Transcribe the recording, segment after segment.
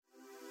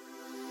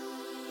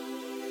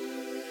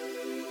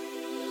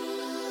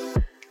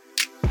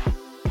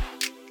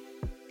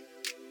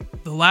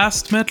The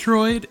last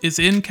Metroid is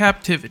in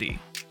captivity.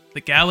 The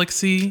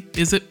galaxy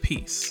is at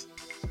peace.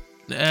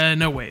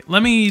 No, wait.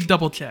 Let me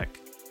double check.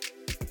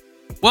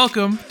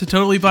 Welcome to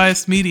Totally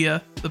Biased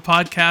Media, the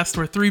podcast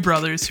where three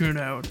brothers who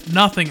know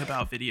nothing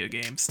about video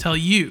games tell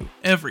you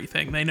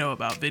everything they know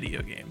about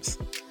video games.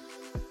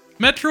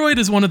 Metroid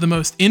is one of the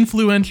most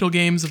influential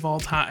games of all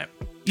time,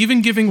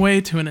 even giving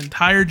way to an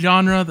entire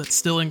genre that's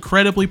still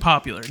incredibly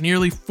popular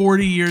nearly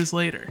 40 years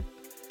later.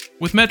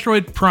 With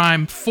Metroid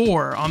Prime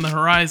 4 on the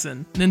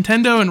horizon,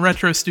 Nintendo and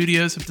Retro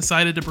Studios have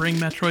decided to bring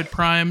Metroid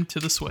Prime to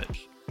the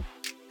Switch.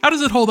 How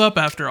does it hold up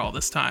after all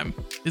this time?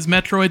 Is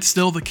Metroid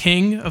still the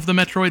king of the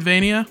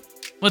Metroidvania?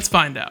 Let's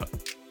find out.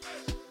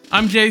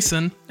 I'm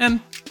Jason,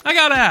 and I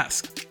gotta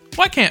ask,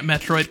 why can't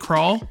Metroid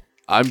crawl?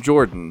 I'm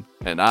Jordan,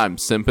 and I'm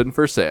simping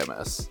for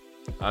Samus.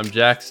 I'm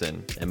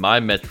Jackson, and my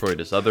Metroid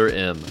is Other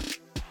M.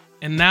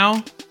 And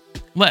now,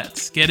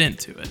 let's get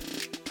into it.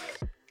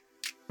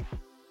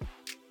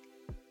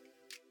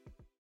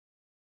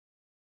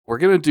 We're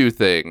going to do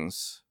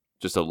things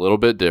just a little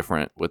bit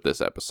different with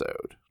this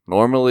episode.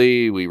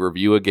 Normally, we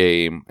review a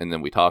game, and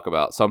then we talk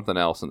about something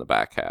else in the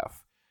back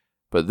half.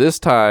 But this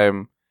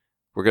time,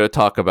 we're going to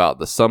talk about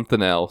the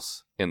something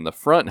else in the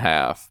front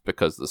half,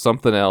 because the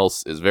something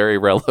else is very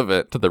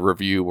relevant to the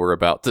review we're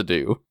about to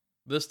do.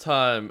 This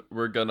time,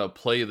 we're gonna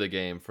play the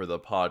game for the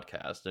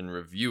podcast and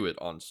review it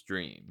on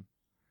stream.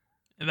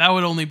 That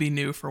would only be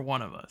new for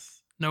one of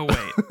us. No, wait.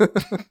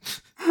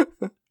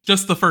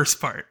 Just the first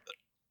part.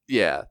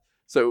 Yeah.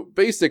 So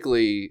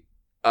basically,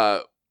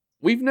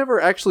 we've never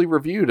actually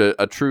reviewed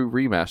a true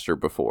remaster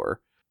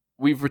before.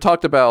 We've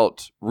talked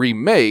about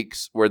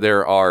remakes where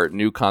there are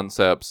new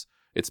concepts.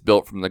 It's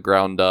built from the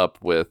ground up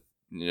with,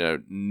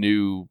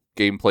 new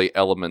gameplay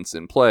elements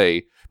in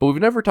play. But we've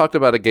never talked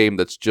about a game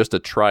that's just a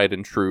tried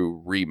and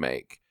true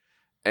remake.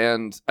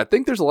 And I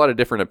think there's a lot of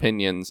different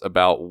opinions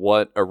about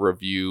what a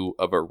review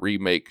of a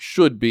remake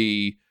should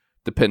be,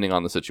 depending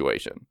on the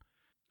situation.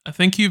 I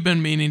think you've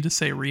been meaning to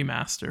say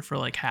remaster for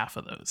like half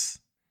of those.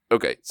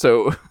 Okay,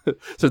 so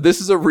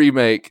this is a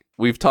remake.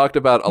 We've talked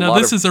about No,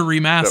 this is a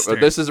remaster.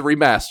 This is a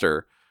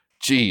remaster.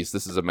 Jeez,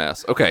 this is a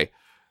mess. Okay,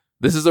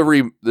 this is a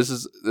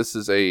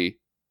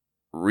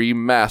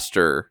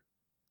remaster.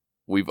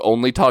 We've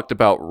only talked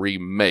about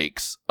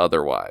remakes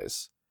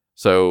otherwise.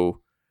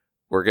 So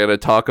we're going to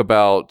talk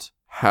about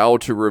how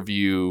to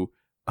review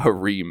a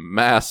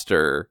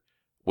remaster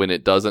when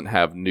it doesn't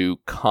have new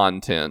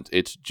content.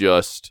 It's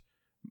just,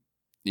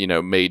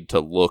 made to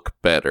look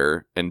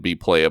better and be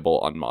playable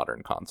on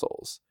modern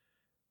consoles.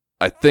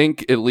 I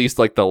think at least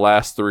like the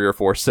last 3 or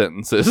 4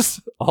 sentences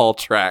all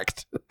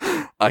tracked.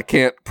 I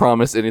can't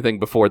promise anything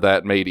before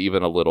that made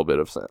even a little bit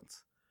of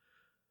sense.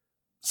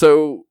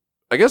 So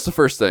I guess the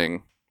first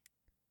thing,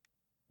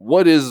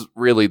 what is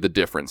really the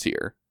difference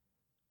here?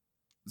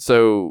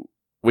 So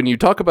when you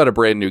talk about a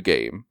brand new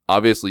game,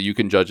 obviously you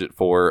can judge it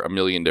for a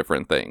million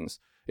different things.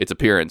 Its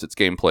appearance, its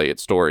gameplay,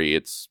 its story,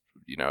 its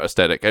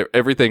aesthetic,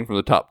 everything from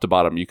the top to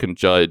bottom you can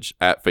judge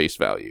at face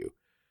value.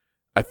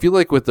 I feel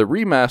like with the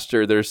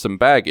remaster, there's some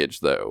baggage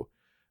though,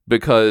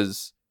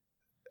 because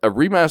a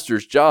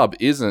remaster's job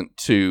isn't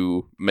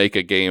to make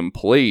a game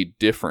play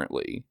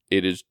differently.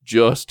 It is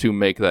just to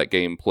make that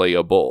game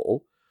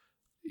playable,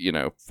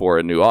 for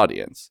a new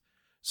audience.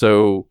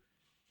 So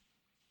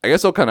I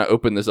guess I'll kind of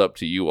open this up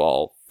to you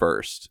all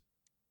first.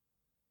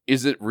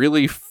 Is it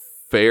really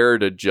fair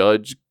to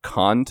judge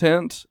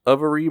content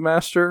of a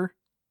remaster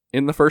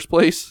in the first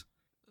place?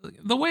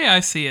 The way I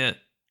see it,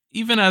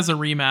 even as a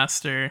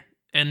remaster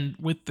and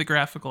with the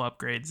graphical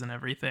upgrades and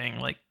everything,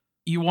 like,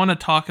 you want to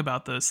talk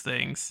about those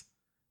things,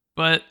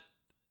 but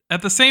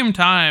at the same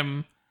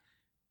time,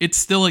 it's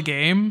still a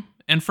game,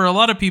 and for a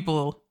lot of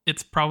people,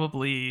 it's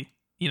probably,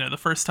 the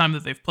first time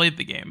that they've played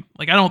the game.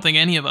 Like, I don't think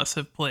any of us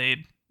have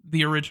played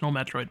the original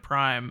Metroid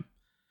Prime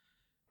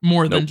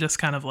more than just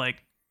kind of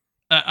like,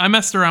 I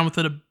messed around with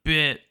it a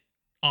bit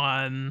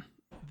on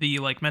the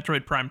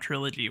Metroid Prime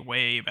trilogy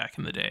way back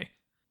in the day.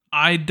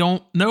 I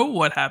don't know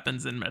what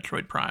happens in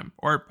Metroid Prime,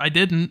 or I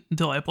didn't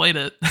until I played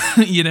it,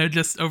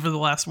 just over the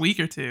last week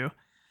or two.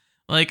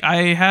 Like,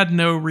 I had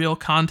no real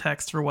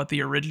context for what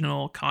the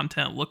original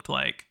content looked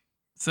like.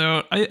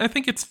 So I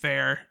think it's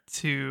fair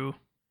to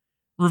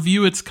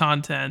review its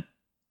content,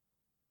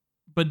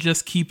 but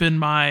just keep in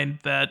mind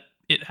that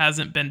it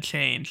hasn't been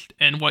changed,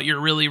 and what you're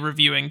really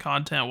reviewing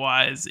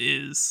content-wise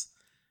is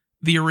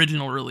the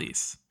original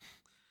release.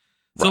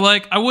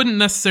 Right. So, I wouldn't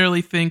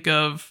necessarily think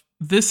of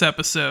this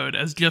episode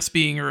as just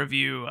being a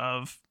review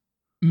of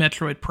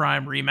Metroid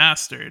Prime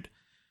Remastered.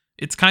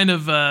 It's kind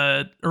of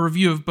a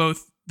review of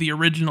both the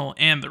original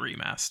and the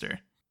remaster.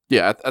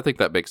 Yeah, I think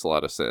that makes a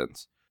lot of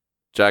sense.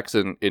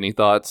 Jackson, any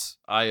thoughts?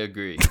 I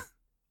agree.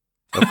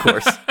 Of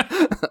course.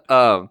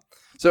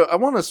 So I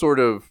want to sort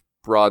of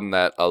broaden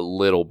that a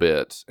little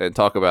bit and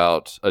talk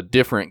about a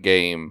different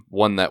game,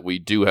 one that we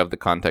do have the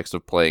context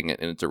of playing it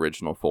in its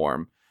original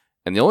form.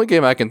 And the only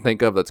game I can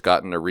think of that's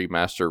gotten a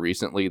remaster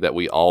recently that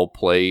we all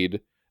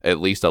played at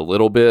least a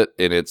little bit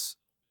in its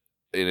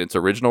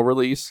original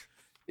release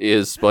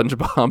is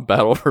SpongeBob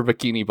Battle for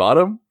Bikini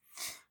Bottom.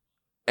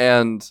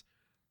 And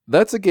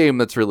that's a game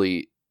that's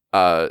really,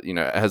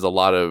 has a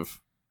lot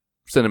of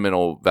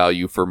sentimental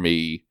value for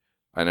me.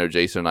 I know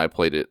Jason and I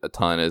played it a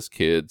ton as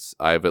kids.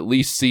 I've at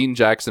least seen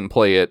Jackson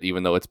play it,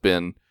 even though it's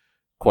been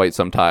quite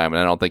some time,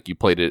 and I don't think you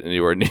played it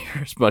anywhere near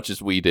as much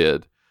as we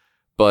did.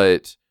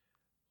 But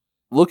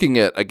looking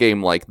at a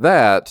game like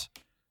that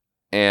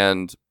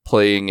and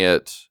playing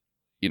it,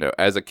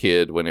 as a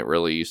kid when it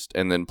released,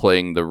 and then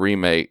playing the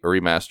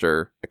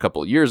remaster a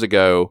couple of years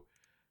ago,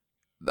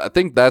 I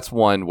think that's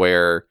one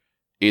where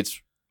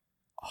it's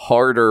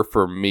harder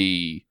for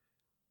me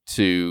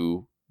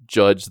to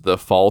judge the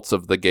faults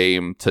of the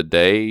game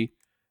today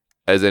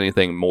as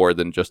anything more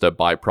than just a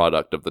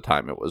byproduct of the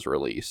time it was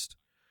released.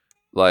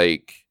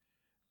 Like,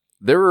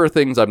 there are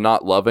things I'm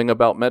not loving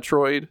about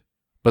Metroid,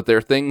 but there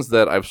are things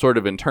that I've sort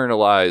of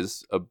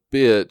internalized a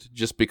bit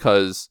just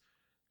because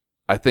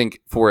I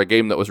think for a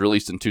game that was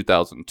released in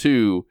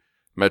 2002,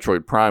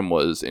 Metroid Prime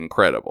was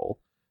incredible.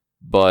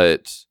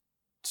 But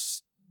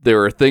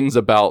there are things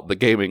about the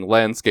gaming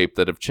landscape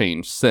that have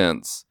changed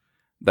since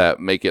that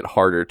make it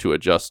harder to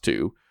adjust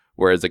to.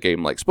 Whereas a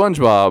game like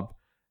SpongeBob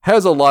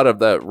has a lot of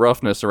that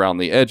roughness around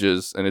the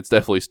edges, and it's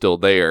definitely still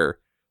there.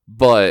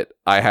 But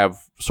I have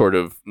sort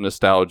of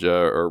nostalgia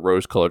or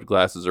rose-colored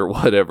glasses or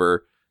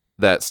whatever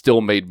that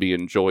still made me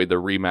enjoy the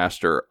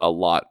remaster a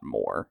lot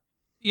more.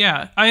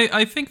 Yeah,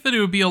 I think that it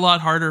would be a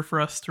lot harder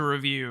for us to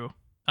review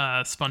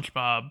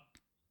SpongeBob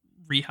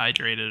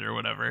Rehydrated or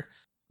whatever,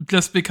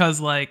 just because,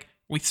 like,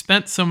 we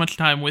spent so much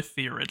time with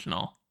the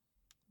original.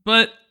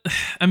 But,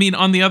 I mean,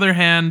 on the other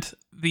hand,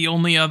 the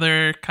only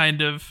other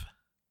kind of...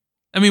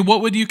 I mean,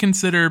 what would you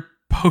consider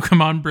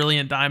Pokemon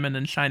Brilliant Diamond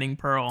and Shining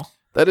Pearl?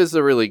 That is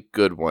a really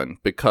good one,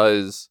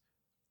 because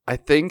I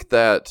think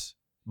that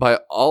by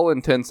all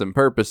intents and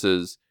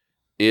purposes,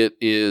 it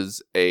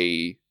is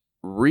a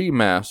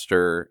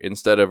remaster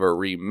instead of a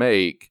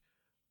remake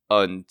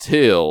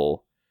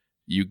until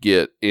you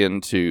get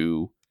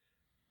into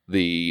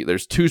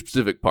there's two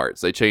specific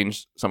parts. They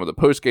changed some of the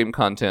post-game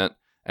content,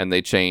 and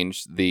they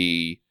changed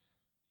they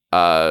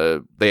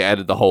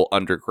added the whole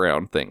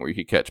underground thing where you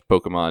could catch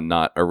Pokemon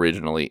not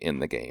originally in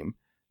the game.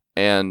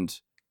 And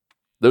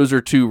those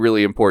are two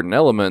really important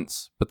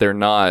elements, but they're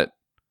not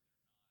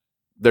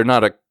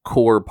a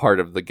core part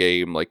of the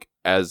game, like,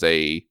 as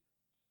a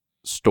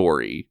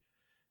story.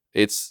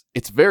 It's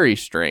very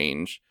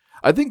strange.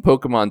 I think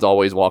Pokemon's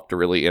always walked a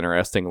really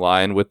interesting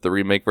line with the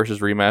remake versus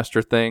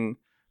remaster thing,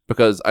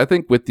 because I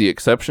think with the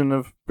exception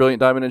of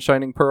Brilliant Diamond and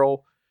Shining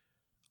Pearl,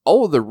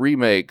 all of the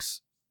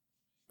remakes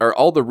or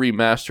all the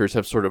remasters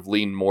have sort of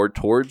leaned more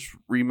towards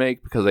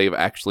remake because they've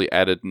actually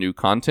added new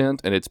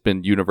content, and it's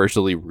been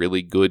universally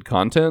really good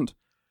content.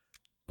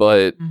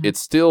 But it's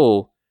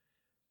still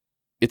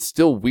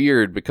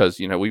weird because,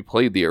 we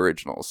played the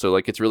original. So,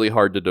 like, it's really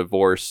hard to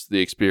divorce the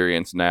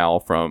experience now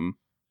from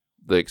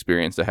the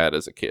experience I had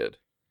as a kid.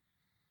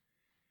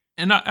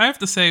 And I have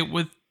to say,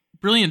 with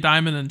Brilliant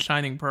Diamond and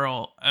Shining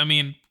Pearl, I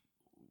mean,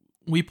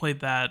 we played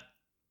that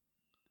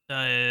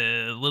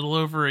a little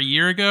over a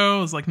year ago.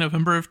 It was like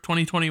November of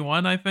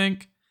 2021, I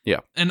think.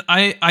 Yeah. And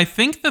I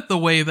think that the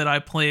way that I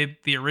played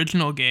the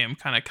original game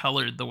kind of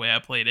colored the way I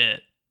played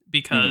it,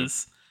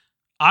 because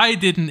I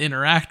didn't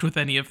interact with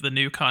any of the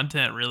new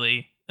content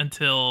really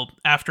until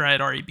after I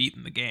had already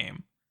beaten the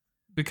game,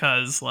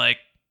 because, like,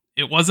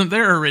 it wasn't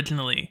there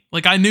originally.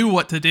 Like, I knew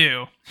what to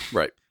do.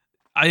 Right.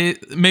 I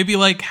maybe,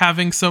 like,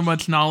 having so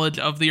much knowledge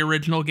of the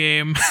original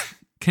game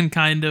can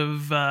kind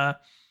of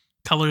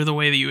color the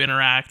way that you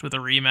interact with a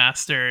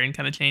remaster and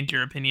kind of change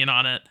your opinion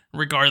on it,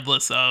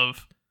 regardless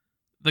of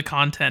the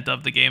content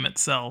of the game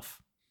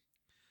itself.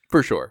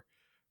 For sure.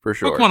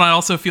 Pokemon, I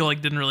also feel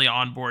like, didn't really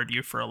onboard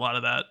you for a lot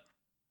of that.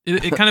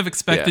 It kind of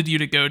expected you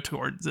to go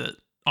towards it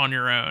on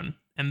your own.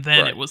 And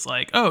then it was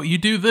like, oh, you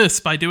do this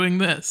by doing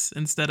this,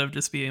 instead of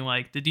just being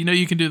like, did you know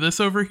you can do this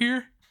over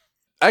here?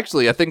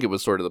 Actually, I think it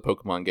was sort of the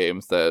Pokemon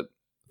games that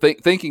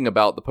thinking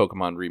about the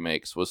Pokemon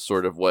remakes was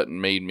sort of what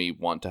made me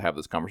want to have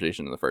this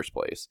conversation in the first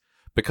place.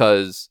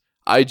 Because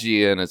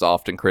IGN is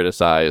often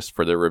criticized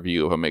for their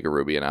review of Omega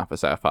Ruby and Alpha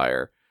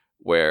Sapphire,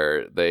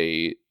 where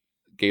they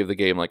gave the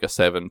game like a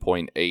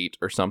 7.8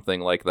 or something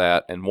like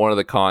that. And one of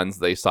the cons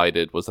they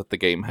cited was that the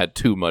game had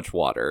too much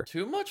water.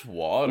 Too much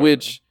water?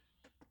 Which...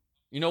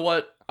 You know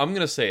what? I'm going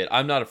to say it.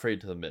 I'm not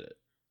afraid to admit it.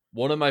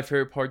 One of my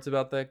favorite parts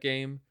about that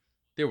game,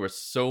 there was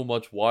so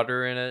much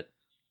water in it.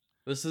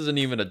 This isn't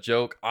even a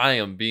joke. I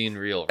am being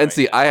real. And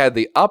see, I had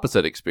the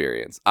opposite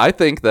experience. I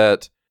think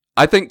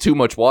too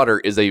much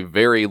water is a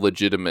very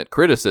legitimate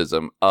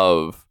criticism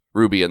of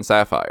Ruby and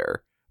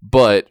Sapphire.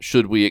 But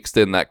should we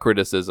extend that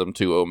criticism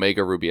to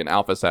Omega Ruby and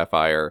Alpha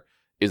Sapphire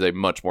is a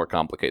much more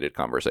complicated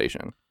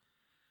conversation.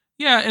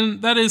 Yeah,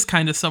 and that is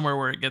kind of somewhere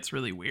where it gets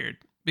really weird.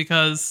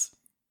 Because...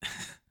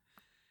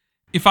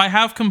 if I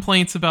have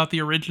complaints about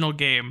the original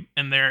game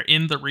and they're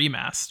in the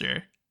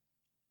remaster,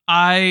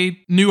 I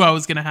knew I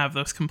was going to have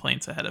those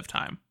complaints ahead of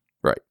time.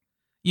 Right.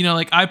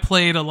 Like, I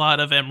played a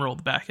lot of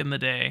Emerald back in the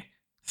day.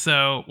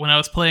 So when I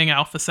was playing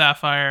Alpha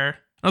Sapphire,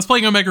 I was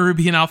playing Omega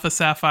Ruby and Alpha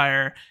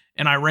Sapphire,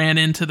 and I ran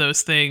into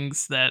those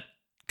things that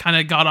kind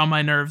of got on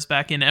my nerves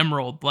back in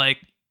Emerald. Like,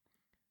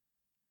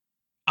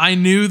 I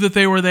knew that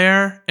they were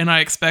there and I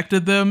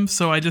expected them,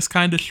 so I just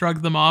kind of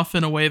shrugged them off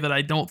in a way that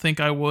I don't think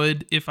I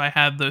would if I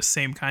had those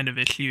same kind of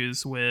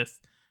issues with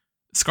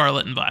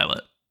Scarlet and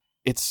Violet.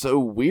 It's so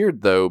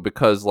weird, though,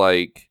 because,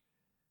 like,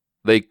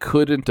 they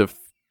couldn't have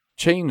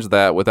changed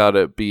that without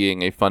it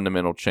being a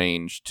fundamental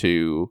change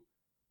to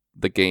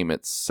the game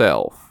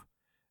itself.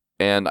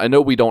 And I know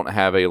we don't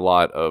have a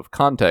lot of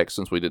context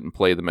since we didn't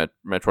play the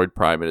Metroid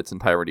Prime in its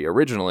entirety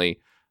originally,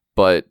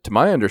 but to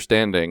my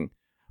understanding,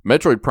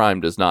 Metroid Prime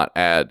does not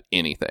add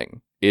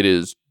anything. It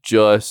is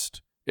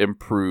just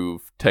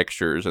improve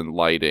textures and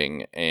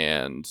lighting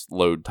and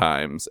load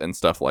times and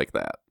stuff like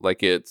that.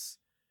 Like, it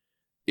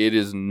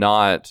is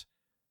not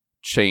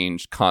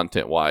changed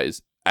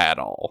content-wise at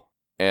all.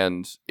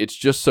 And it's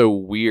just so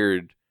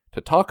weird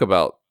to talk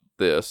about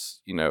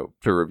this, you know,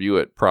 to review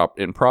it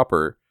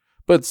proper.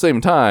 But at the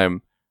same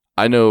time,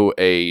 I know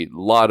a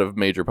lot of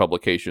major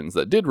publications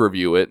that did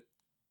review it,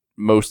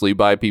 mostly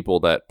by people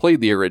that played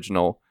the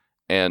original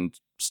and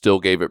still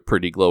gave it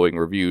pretty glowing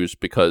reviews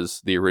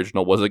because the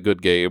original was a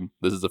good game.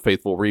 This is a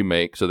faithful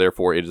remake, so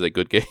therefore it is a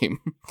good game.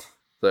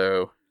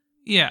 So,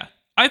 yeah,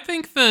 I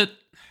think that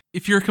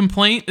if your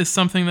complaint is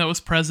something that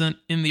was present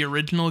in the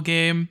original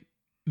game,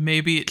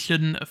 maybe it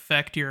shouldn't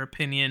affect your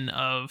opinion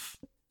of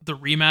the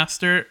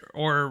remaster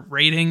or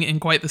rating in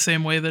quite the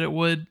same way that it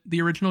would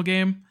the original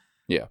game.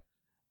 Yeah.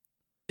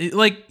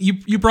 Like,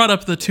 you brought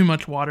up the too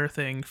much water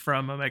thing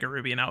from Omega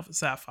Ruby and Alpha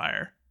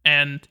Sapphire,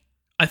 and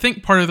I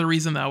think part of the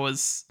reason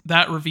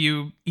that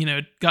review, you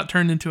know, got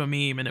turned into a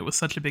meme and it was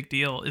such a big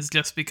deal is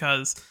just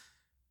because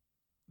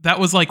that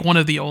was like one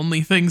of the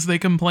only things they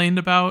complained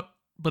about,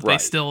 but Right.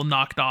 They still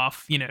knocked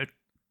off, you know,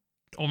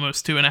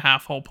 almost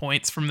 2.5 whole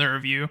points from their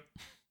review.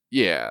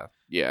 Yeah,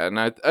 and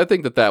I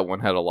think that one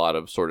had a lot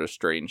of sort of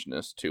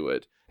strangeness to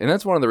it. And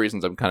that's one of the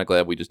reasons I'm kind of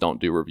glad we just don't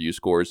do review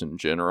scores in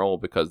general,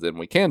 because then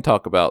we can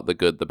talk about the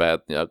good, the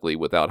bad, the ugly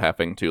without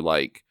having to,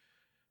 like,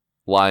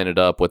 line it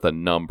up with a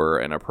number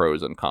and a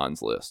pros and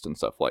cons list and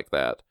stuff like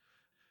that.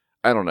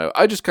 I don't know.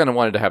 I just kind of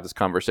wanted to have this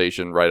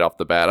conversation right off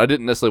the bat. I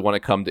didn't necessarily want to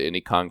come to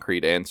any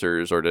concrete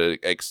answers or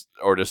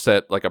to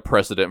set like a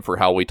precedent for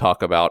how we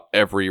talk about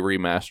every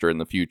remaster in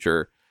the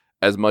future,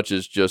 as much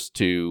as just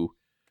to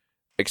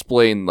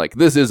explain, like,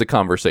 this is a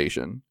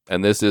conversation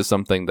and this is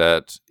something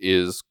that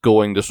is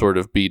going to sort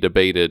of be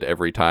debated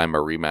every time a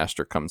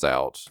remaster comes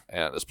out,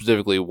 and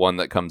specifically one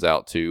that comes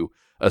out to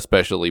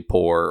especially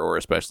poor or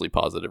especially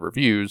positive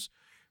reviews,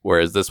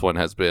 whereas this one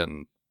has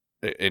been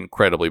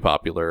incredibly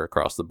popular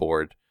across the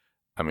board.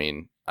 I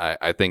mean,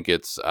 I think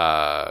it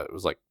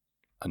was like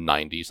a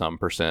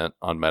 90-some%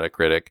 on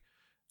Metacritic.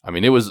 I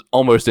mean, it was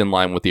almost in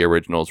line with the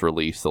original's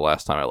release the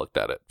last time I looked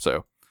at it.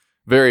 So,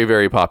 very,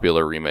 very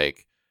popular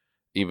remake,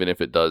 even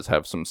if it does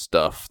have some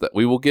stuff that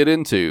we will get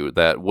into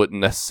that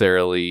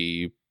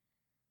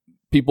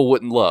people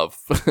wouldn't love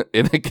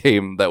in a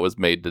game that was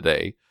made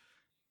today.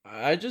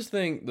 I just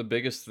think the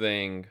biggest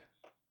thing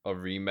a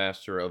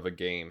remaster of a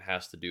game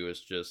has to do is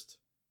just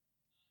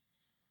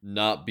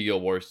not be a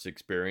worse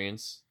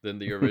experience than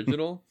the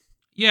original.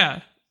 Yeah.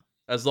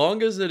 As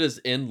long as it is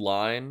in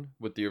line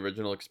with the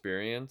original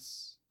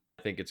experience,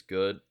 I think it's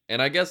good.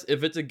 And I guess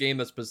if it's a game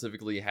that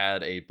specifically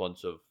had a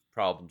bunch of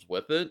problems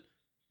with it,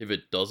 if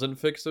it doesn't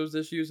fix those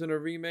issues in a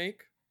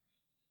remake,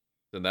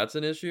 then that's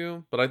an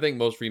issue. But I think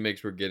most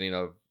remakes we're getting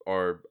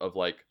are of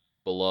like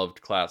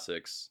beloved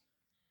classics.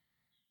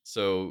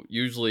 So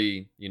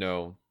usually, you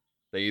know,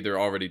 they either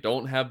already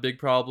don't have big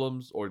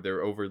problems or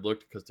they're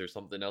overlooked because there's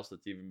something else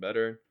that's even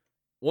better.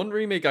 One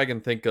remake I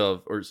can think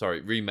of, or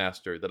sorry,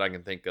 remaster that I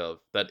can think of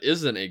that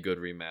isn't a good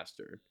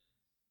remaster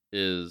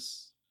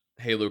is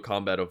Halo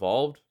Combat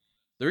Evolved.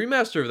 The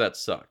remaster of that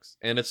sucks,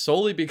 and it's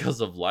solely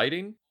because of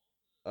lighting.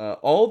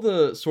 All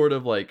the sort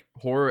of like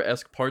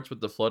horror-esque parts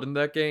with the flood in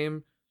that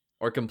game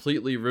are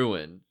completely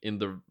ruined in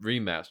the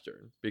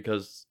remaster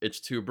because it's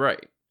too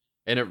bright,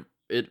 and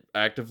it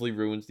actively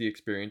ruins the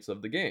experience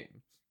of the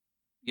game.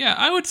 Yeah,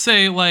 I would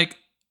say, like,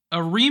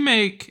 a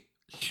remake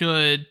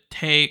should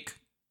take,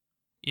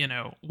 you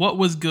know, what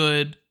was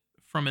good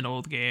from an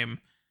old game,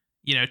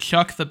 you know,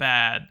 chuck the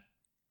bad,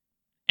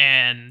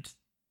 and,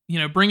 you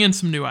know, bring in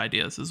some new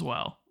ideas as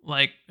well.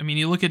 Like, I mean,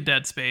 you look at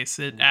Dead Space,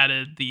 it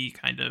added the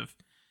kind of,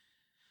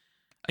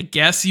 I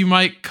guess you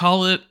might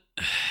call it,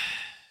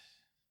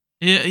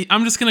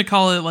 I'm just going to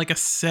call it like a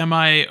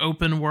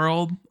semi-open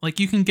world. Like,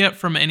 you can get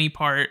from any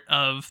part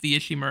of the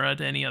Ishimura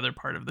to any other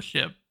part of the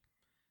ship.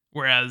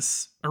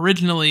 Whereas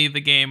originally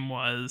the game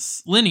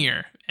was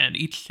linear, and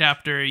each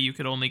chapter you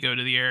could only go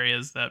to the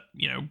areas that,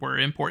 you know, were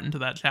important to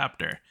that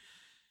chapter.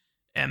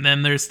 And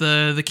then there's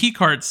the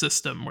keycard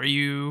system where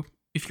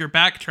if you're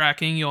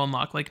backtracking, you'll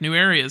unlock like new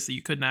areas that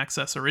you couldn't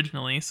access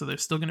originally. So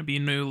there's still going to be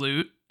new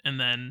loot. And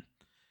then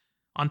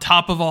on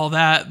top of all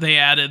that, they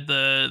added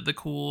the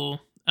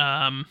cool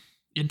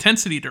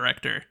intensity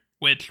director,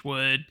 which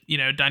would, you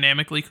know,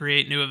 dynamically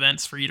create new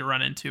events for you to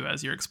run into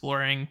as you're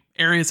exploring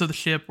areas of the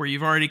ship where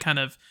you've already kind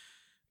of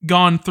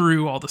gone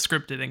through all the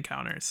scripted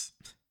encounters.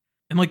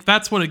 And like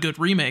that's what a good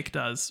remake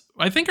does.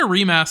 I think a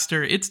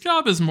remaster, its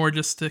job is more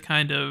just to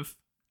kind of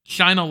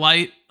shine a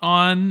light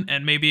on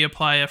and maybe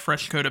apply a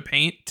fresh coat of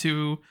paint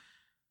to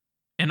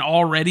an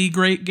already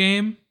great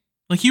game.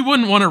 Like you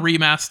wouldn't want a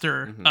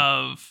remaster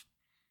of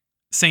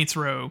Saints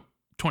Row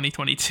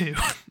 2022.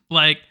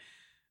 Like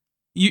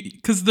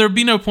because there'd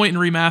be no point in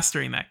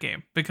remastering that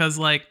game because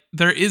like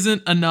there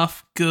isn't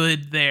enough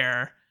good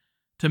there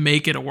to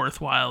make it a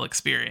worthwhile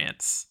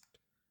experience.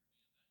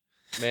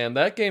 Man,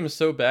 that game is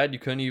so bad you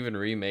couldn't even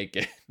remake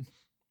it.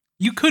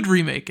 You could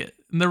remake it.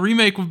 And the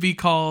remake would be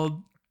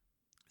called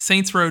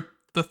Saints Row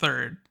the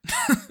Third.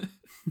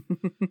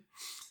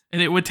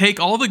 And it would take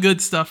all the good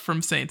stuff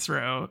from Saints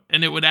Row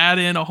and it would add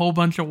in a whole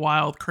bunch of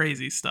wild,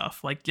 crazy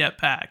stuff like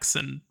jetpacks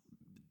and,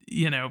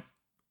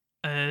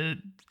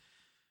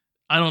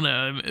 I don't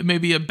know,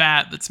 maybe a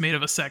bat that's made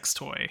of a sex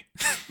toy.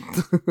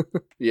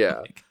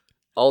 Yeah.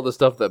 All the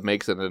stuff that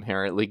makes an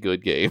inherently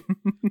good game.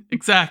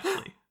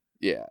 Exactly.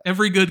 Yeah.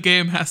 Every good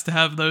game has to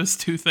have those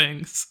two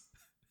things.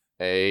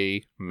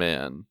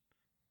 Amen.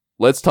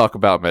 Let's talk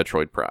about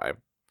Metroid Prime.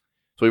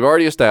 So we've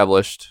already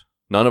established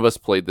none of us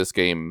played this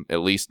game, at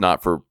least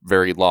not for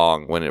very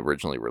long when it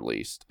originally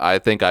released. I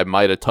think I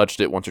might have touched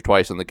it once or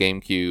twice on the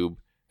GameCube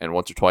and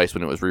once or twice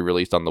when it was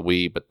re-released on the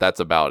Wii, but that's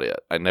about it.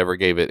 I never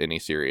gave it any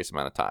serious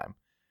amount of time.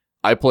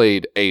 I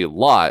played a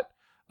lot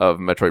of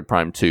Metroid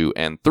Prime 2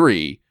 and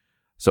 3,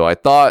 so I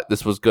thought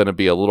this was going to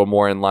be a little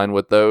more in line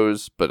with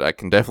those, but I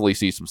can definitely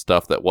see some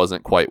stuff that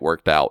wasn't quite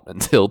worked out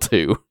until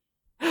 2.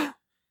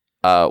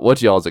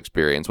 What's y'all's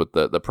experience with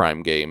the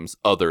Prime games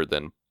other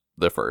than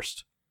the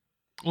first?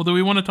 Well, do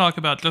we want to talk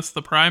about just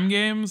the Prime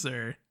games,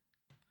 or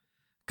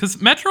because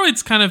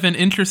Metroid's kind of an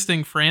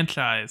interesting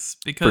franchise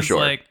because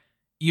like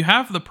you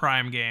have the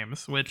Prime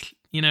games, which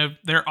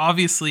they're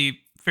obviously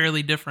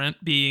fairly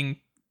different, being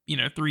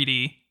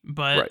 3D,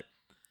 but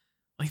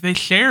like they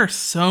share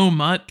so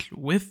much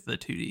with the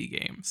 2D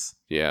games.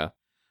 Yeah,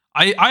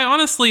 I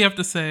honestly have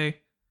to say,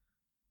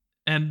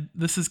 and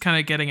this is kind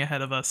of getting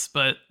ahead of us,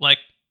 but like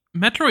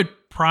Metroid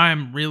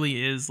Prime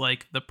really is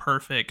like the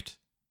perfect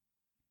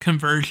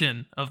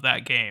conversion of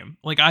that game.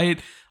 Like I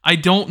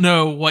don't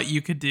know what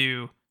you could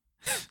do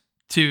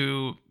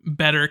to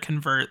better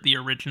convert the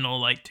original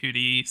like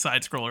 2D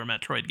side scroller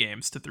Metroid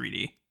games to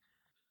 3D.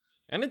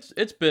 And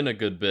it's been a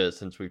good bit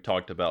since we've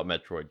talked about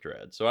Metroid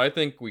Dread, so I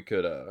think we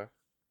could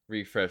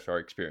refresh our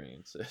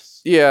experiences.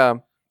 Yeah,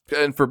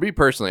 and for me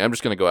personally, I'm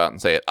just going to go out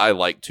and say it. I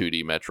like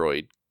 2D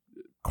Metroid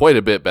quite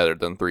a bit better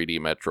than 3D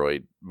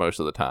Metroid most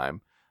of the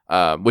time.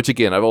 Which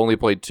again, I've only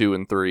played 2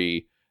 and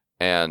 3,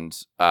 and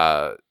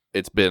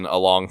it's been a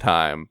long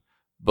time,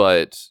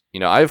 but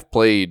I've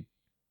played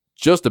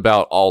just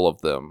about all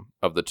of them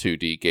of the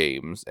 2D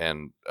games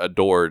and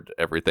adored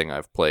everything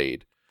I've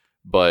played.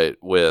 But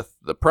with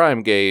the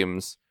Prime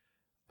games,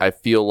 I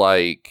feel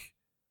like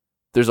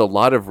there's a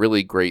lot of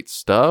really great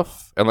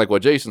stuff. And like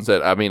what Jason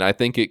said, I mean, I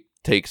think it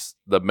takes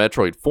the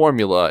Metroid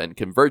formula and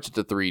converts it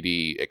to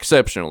 3D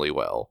exceptionally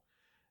well.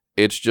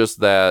 It's just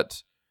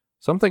that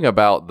something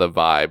about the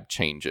vibe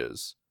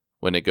changes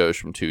when it goes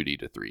from 2D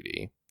to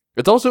 3D.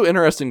 It's also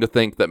interesting to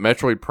think that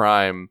Metroid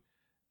Prime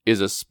is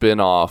a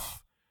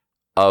spin-off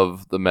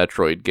of the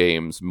Metroid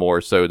games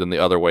more so than the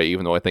other way,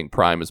 even though I think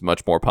Prime is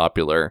much more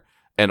popular.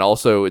 And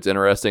also, it's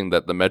interesting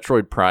that the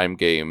Metroid Prime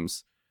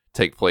games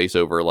take place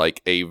over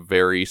like a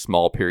very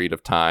small period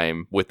of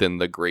time within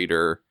the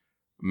greater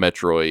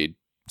Metroid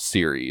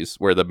series,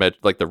 where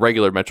the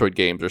regular Metroid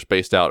games are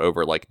spaced out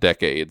over like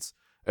decades,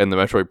 and the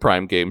Metroid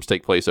Prime games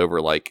take place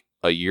over like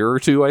a year or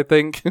two, I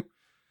think,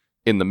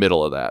 in the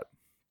middle of that.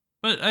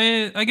 But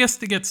I guess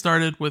to get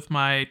started with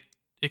my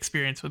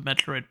experience with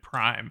Metroid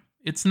Prime,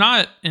 it's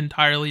not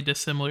entirely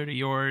dissimilar to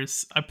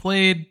yours. I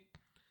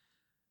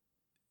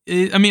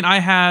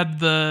had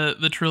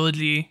the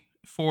trilogy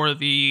for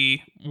the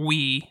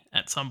Wii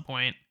at some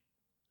point.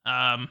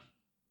 I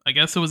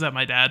guess it was at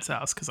my dad's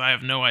house because I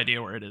have no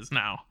idea where it is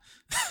now.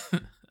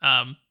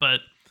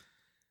 But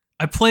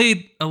I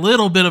played a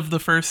little bit of the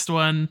first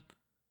one,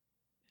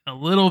 a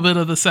little bit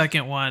of the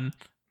second one,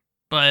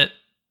 but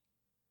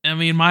I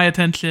mean, my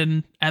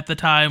attention at the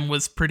time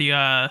was pretty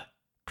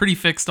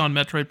fixed on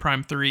Metroid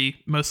Prime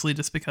 3, mostly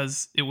just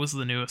because it was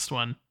the newest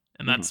one,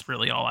 and that's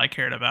really all I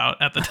cared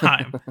about at the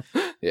time.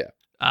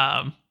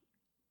 Yeah.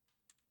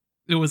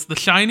 It was the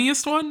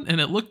shiniest one, and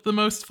it looked the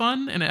most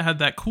fun, and it had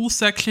that cool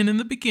section in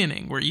the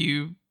beginning where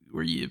you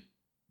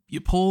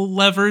pull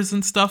levers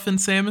and stuff in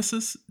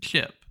Samus's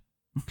ship.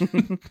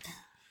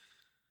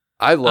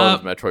 I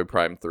love Metroid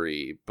Prime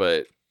 3,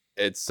 but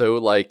it's so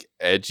like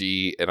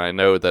edgy, and I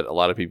know that a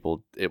lot of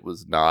people, it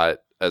was not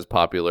as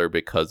popular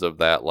because of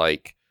that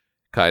like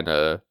kind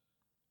of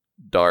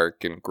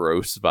dark and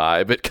gross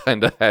vibe it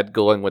kind of had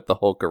going with the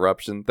whole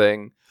corruption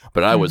thing,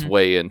 but I was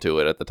way into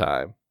it at the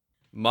time.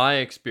 My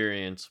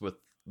experience with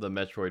the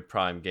Metroid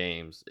Prime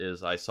games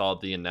is I saw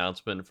the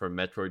announcement for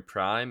Metroid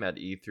Prime at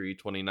E3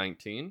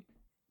 2019.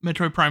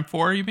 Metroid Prime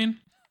 4, you mean?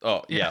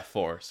 Oh, yeah,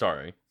 4.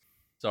 Sorry.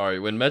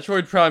 When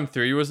Metroid Prime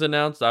 3 was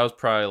announced, I was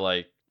probably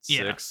like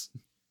 6.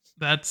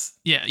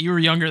 You were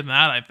younger than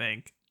that, I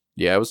think.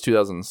 Yeah, it was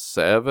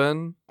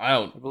 2007. I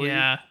don't. I believe.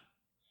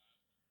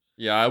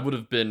 Yeah, I would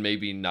have been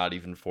maybe not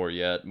even 4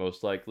 yet,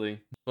 most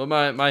likely. But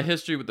my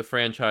history with the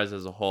franchise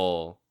as a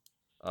whole,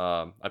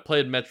 I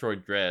played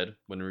Metroid Dread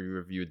when we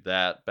reviewed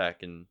that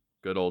back in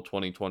good old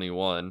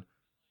 2021.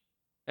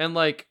 And,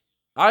 like,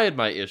 I had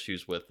my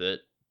issues with it,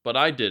 but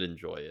I did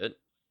enjoy it.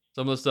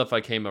 Some of the stuff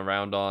I came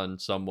around on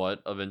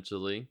somewhat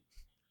eventually.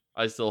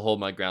 I still hold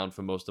my ground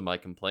for most of my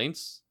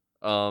complaints.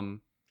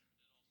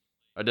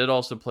 I did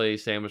also play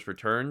Samus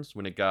Returns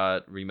when it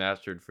got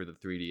remastered for the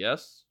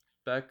 3DS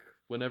back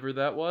whenever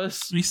that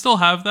was. You still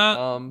have that?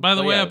 By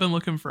the but way, yeah. I've been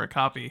looking for a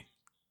copy.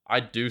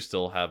 I do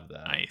still have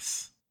that.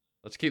 Nice.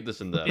 Let's keep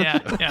this in the Yeah,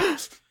 episode. yeah.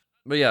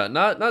 But yeah,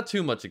 not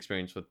too much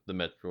experience with the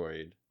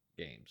Metroid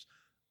games.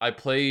 I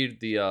played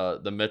the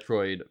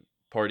Metroid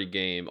Party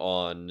game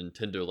on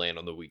Nintendo Land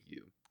on the Wii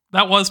U.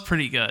 That was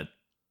pretty good.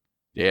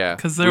 Yeah,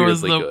 Because there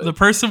was weirdly good. the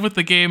person with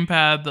the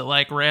gamepad that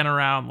like ran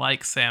around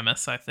like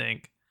Samus, I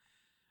think.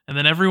 And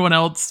then everyone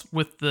else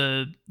with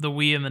the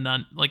Wii and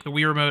the the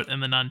Wii remote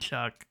and the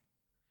nunchuck.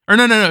 Or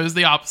no, it was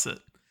the opposite.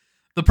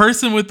 The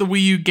person with the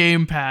Wii U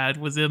gamepad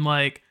was in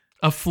like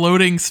a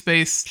floating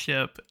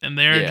spaceship, and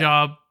their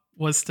job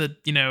was to,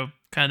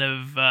 kind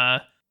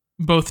of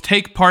both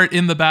take part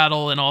in the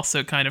battle and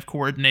also kind of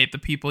coordinate the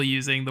people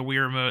using the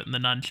Wii remote and the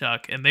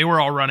nunchuck. And they were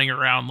all running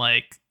around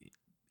like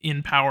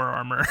in power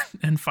armor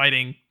and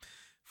fighting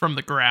from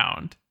the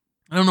ground.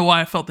 I don't know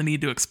why I felt the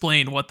need to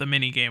explain what the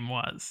minigame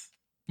was,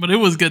 but it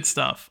was good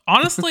stuff.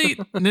 Honestly,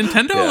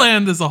 Nintendo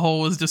Land as a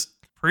whole was just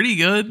pretty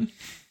good.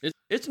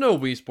 It's no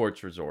Wii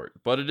Sports Resort,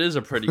 but it is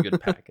a pretty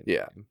good package.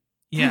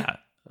 Yeah.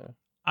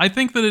 I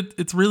think that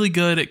it's really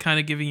good at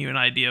kind of giving you an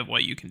idea of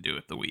what you can do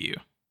with the Wii U.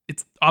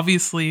 It's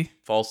obviously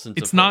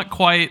it's not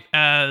quite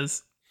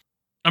as...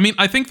 I mean,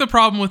 I think the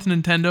problem with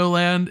Nintendo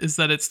Land is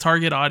that its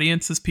target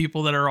audience is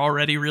people that are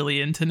already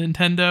really into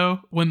Nintendo,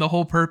 when the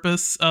whole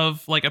purpose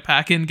of like a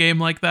pack-in game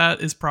like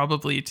that is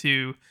probably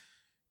to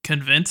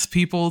convince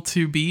people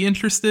to be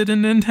interested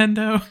in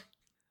Nintendo.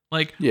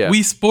 Like,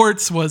 Wii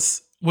Sports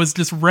was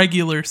just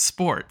regular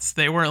sports.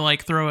 They weren't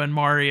like throwing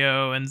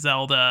Mario and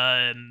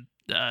Zelda and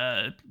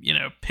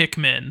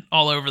Pikmin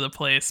all over the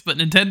place. But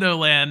Nintendo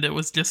Land, it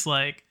was just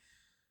like,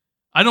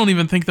 I don't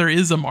even think there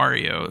is a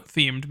Mario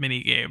themed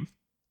minigame.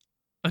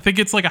 I think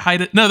it's like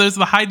there's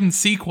the hide and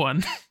seek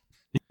one.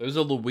 There's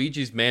a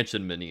Luigi's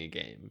Mansion mini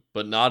game,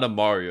 but not a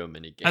Mario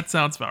mini game. That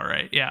sounds about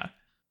right, yeah.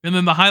 And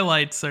then the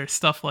highlights are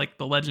stuff like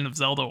the Legend of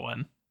Zelda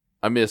one.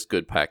 I miss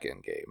good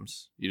pack-in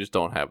games. You just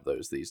don't have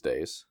those these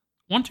days.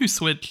 1-2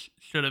 Switch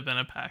should have been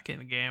a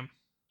pack-in game.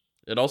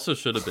 It also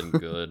should have been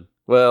good.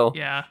 Well,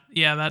 yeah,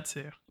 that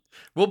too.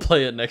 We'll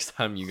play it next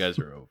time you guys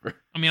are over.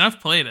 I mean, I've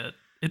played it.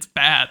 It's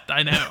bad,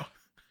 I know.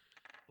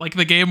 Like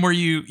the game where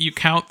you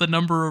count the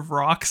number of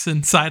rocks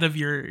inside of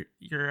your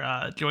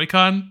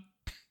Joy-Con.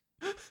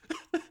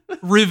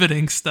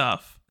 Riveting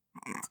stuff.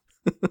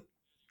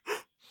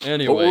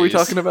 Anyways, what were we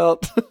talking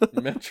about?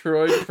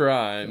 Metroid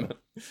Prime.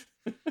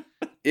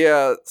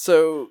 Yeah,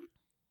 so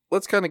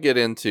let's kind of get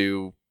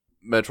into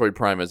Metroid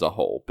Prime as a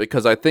whole,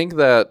 because I think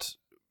that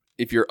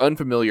if you're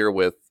unfamiliar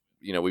with,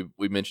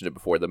 we mentioned it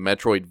before, the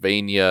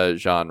Metroidvania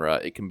genre,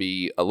 it can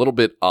be a little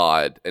bit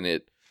odd, and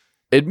it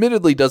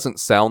admittedly doesn't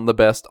sound the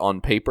best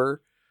on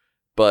paper,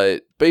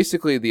 but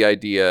basically the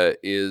idea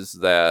is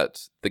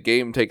that the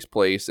game takes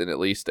place in at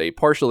least a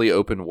partially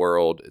open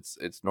world.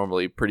 It's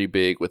normally pretty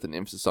big with an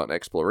emphasis on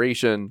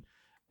exploration,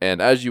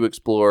 and as you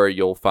explore,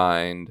 you'll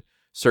find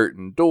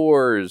certain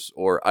doors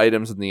or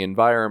items in the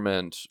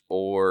environment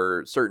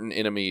or certain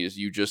enemies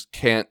you just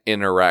can't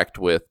interact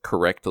with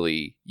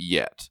correctly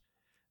yet.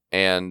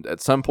 And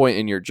at some point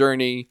in your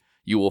journey,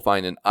 you will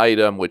find an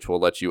item which will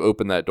let you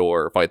open that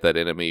door, fight that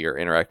enemy, or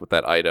interact with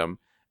that item.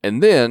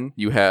 And then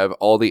you have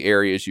all the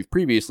areas you've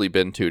previously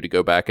been to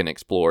go back and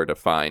explore to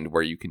find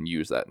where you can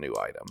use that new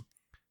item.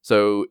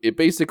 So it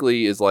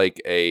basically is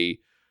like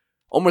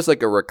almost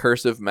like a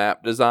recursive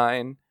map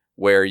design,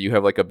 where you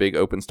have like a big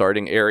open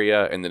starting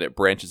area, and then it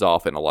branches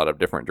off in a lot of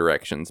different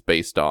directions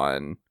based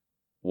on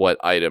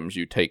what items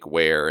you take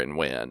where and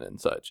when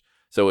and such.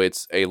 So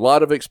it's a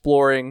lot of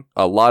exploring,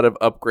 a lot of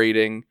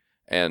upgrading,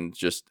 and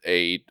just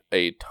a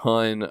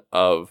ton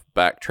of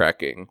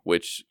backtracking,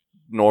 which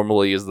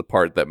normally is the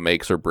part that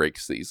makes or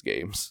breaks these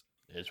games.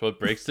 It's what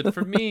breaks it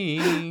for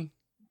me.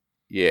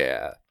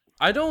 Yeah.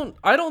 I don't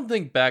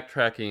think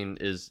backtracking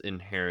is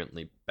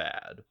inherently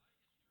bad.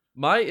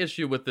 My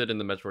issue with it in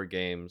the Metroid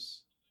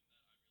games,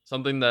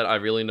 something that I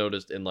really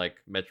noticed in like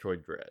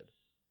Metroid Dread,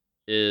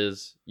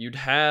 is you'd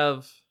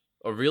have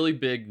a really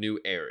big new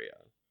area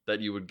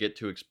that you would get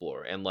to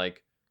explore, and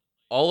like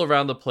all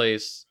around the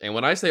place. And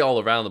when I say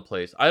all around the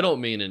place, I don't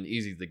mean in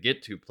easy to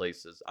get to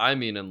places. I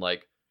mean in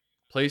like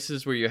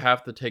places where you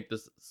have to take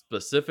this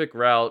specific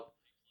route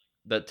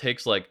that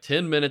takes like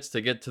 10 minutes to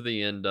get to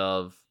the end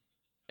of,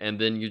 and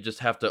then you just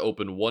have to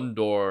open one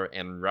door,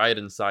 and right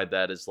inside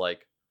that is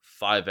like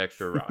 5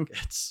 extra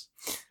rockets.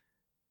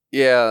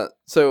 Yeah,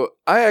 so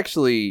I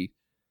think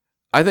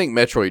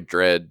Metroid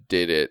Dread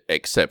did it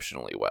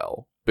exceptionally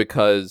well,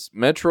 because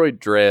Metroid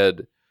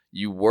Dread,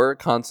 you were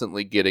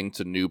constantly getting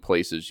to new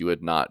places you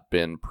had not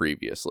been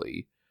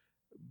previously.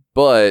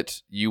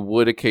 But you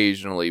would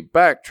occasionally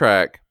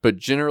backtrack, but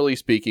generally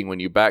speaking, when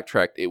you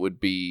backtracked, it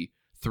would be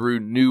through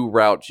new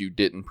routes you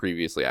didn't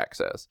previously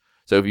access.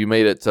 So if you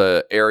made it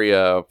to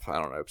area, I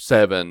don't know,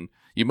 7,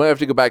 you might have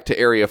to go back to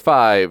area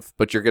 5,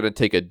 but you're going to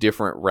take a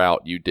different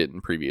route you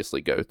didn't previously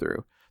go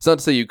through. It's not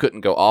to say you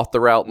couldn't go off the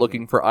route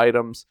looking for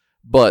items,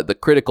 but the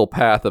critical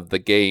path of the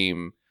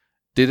game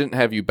didn't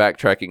have you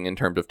backtracking in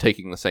terms of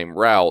taking the same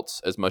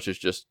routes as much as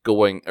just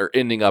going or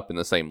ending up in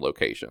the same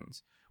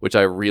locations, which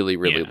I really,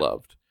 really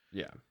loved.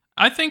 Yeah.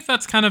 I think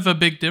that's kind of a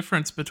big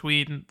difference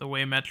between the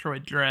way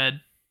Metroid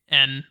Dread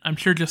and I'm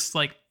sure just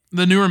like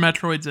the newer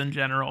Metroids in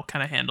general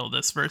kind of handle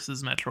this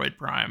versus Metroid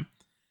Prime.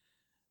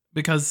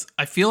 Because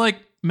I feel like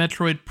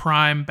Metroid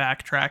Prime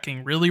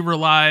backtracking really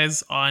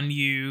relies on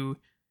you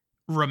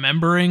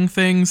remembering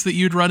things that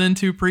you'd run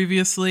into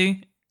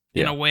previously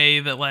in a way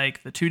that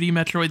like the 2D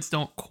Metroids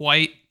don't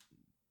quite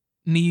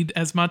need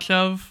as much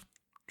of.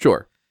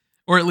 Sure.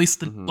 Or at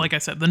least, like I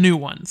said, the new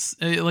ones.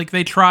 Like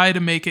they try to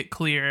make it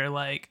clear,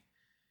 like,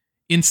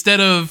 instead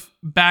of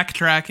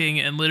backtracking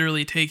and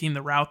literally taking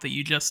the route that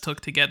you just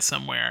took to get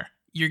somewhere,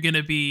 you're going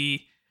to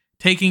be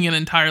taking an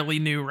entirely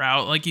new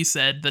route, like you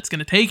said, that's going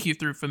to take you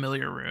through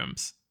familiar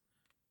rooms.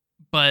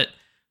 But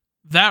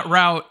that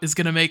route is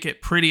going to make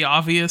it pretty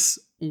obvious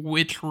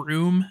which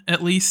room,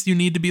 at least, you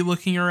need to be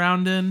looking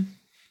around in.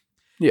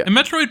 Yeah. And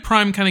Metroid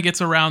Prime kind of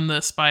gets around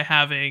this by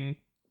having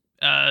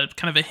kind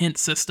of a hint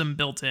system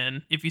built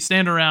in. If you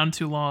stand around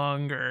too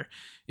long, or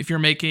if you're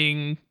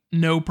making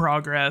no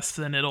progress,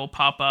 then it'll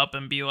pop up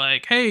and be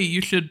like, hey,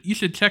 you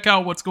should check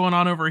out what's going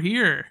on over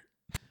here.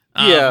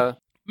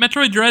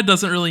 Metroid Dread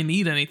doesn't really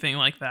need anything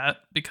like that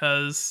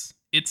because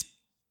it's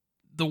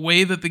the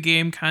way that the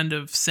game kind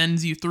of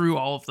sends you through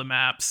all of the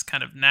maps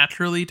kind of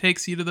naturally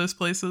takes you to those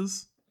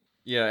places.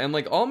 Yeah, and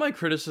like all my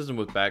criticism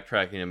with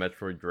backtracking in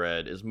Metroid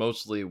Dread is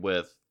mostly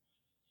with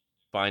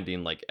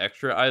finding like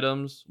extra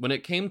items. When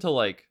it came to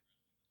like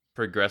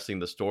progressing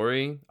the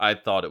story, I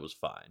thought it was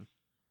fine.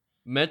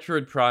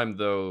 Metroid Prime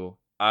though,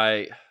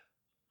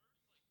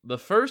 the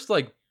first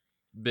like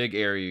big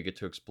area you get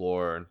to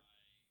explore,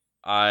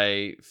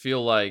 I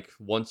feel like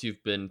once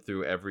you've been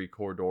through every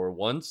corridor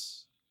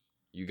once,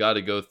 you got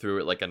to go through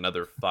it like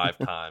another 5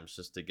 times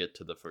just to get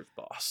to the first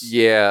boss.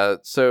 Yeah,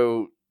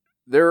 so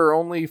there are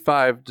only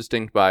 5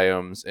 distinct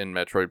biomes in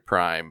Metroid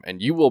Prime,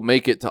 and you will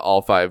make it to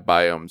all 5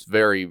 biomes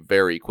very,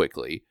 very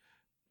quickly.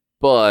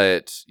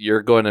 But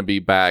you're going to be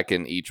back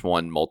in each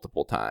one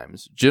multiple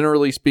times.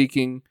 Generally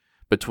speaking,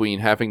 between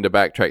having to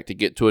backtrack to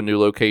get to a new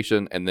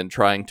location and then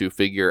trying to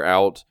figure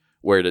out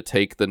where to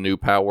take the new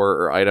power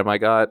or item I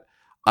got,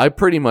 I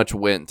pretty much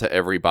went to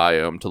every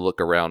biome to look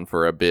around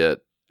for a bit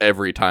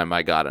every time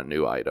I got a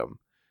new item.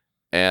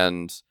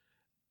 And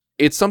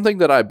it's something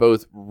that I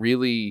both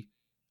really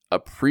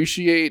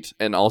appreciate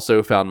and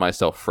also found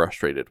myself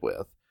frustrated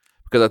with.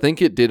 Because I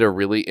think it did a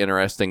really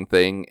interesting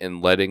thing in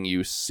letting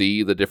you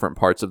see the different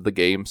parts of the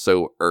game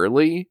so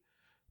early,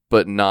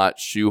 but not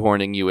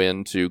shoehorning you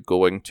into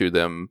going to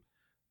them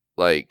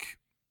like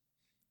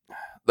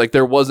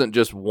there wasn't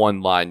just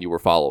one line you were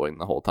following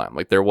the whole time.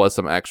 Like there was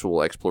some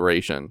actual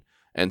exploration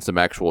and some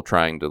actual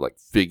trying to like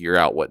figure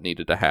out what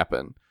needed to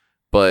happen.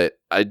 But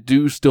I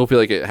do still feel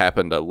like it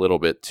happened a little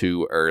bit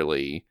too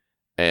early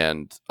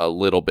and a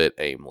little bit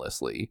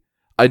aimlessly.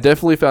 I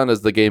definitely found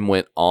as the game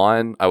went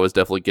on, I was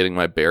definitely getting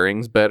my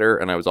bearings better,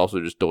 and I was also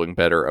just doing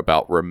better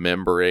about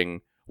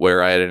remembering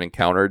where I had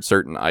encountered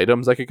certain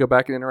items I could go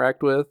back and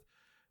interact with.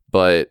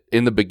 But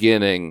in the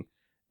beginning,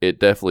 it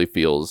definitely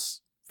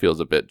feels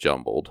a bit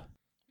jumbled.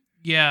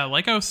 Yeah,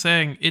 like I was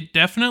saying, it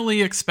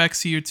definitely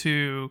expects you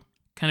to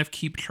kind of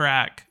keep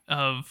track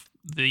of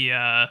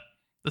the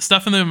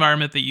stuff in the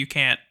environment that you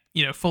can't,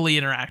 fully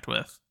interact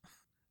with.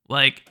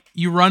 Like,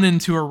 you run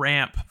into a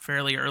ramp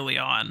fairly early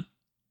on,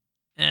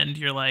 and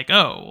you're like,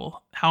 oh,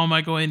 well, how am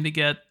I going to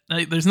get...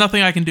 there's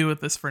nothing I can do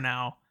with this for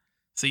now,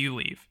 so you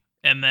leave.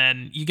 And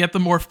then you get the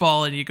morph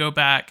ball, and you go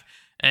back,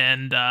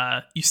 and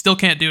you still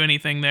can't do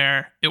anything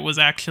there. It was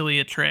actually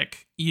a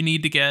trick. You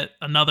need to get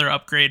another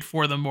upgrade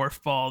for the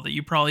morph ball that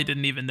you probably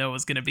didn't even know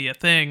was going to be a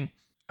thing.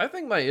 I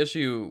think my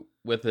issue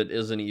with it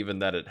isn't even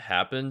that it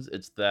happens,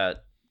 it's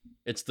that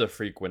it's the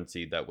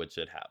frequency that which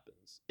it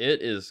happens.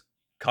 It is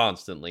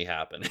constantly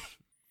happening.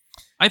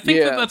 I think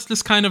that's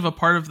just kind of a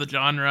part of the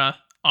genre,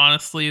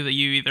 honestly, that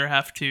you either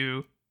have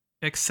to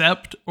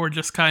accept or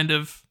just kind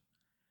of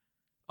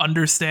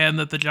understand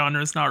that the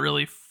genre is not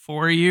really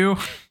for you.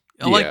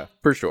 Yeah,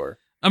 for sure.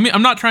 I mean,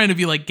 I'm not trying to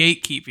be like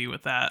gatekeepy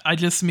with that. I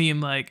just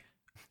mean like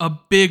a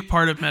big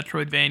part of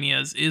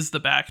Metroidvanias is the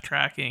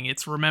backtracking.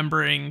 It's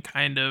remembering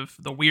kind of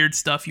the weird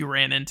stuff you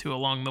ran into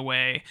along the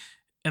way,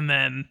 and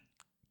then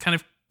kind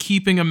of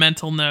keeping a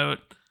mental note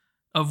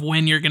of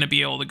when you're going to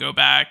be able to go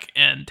back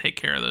and take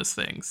care of those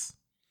things.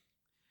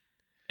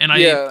 And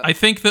I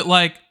think that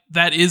like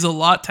that is a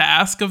lot to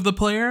ask of the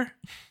player.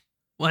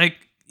 Like,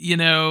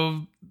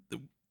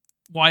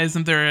 why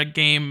isn't there a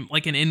game,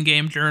 like an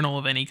in-game journal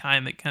of any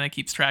kind that kind of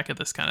keeps track of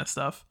this kind of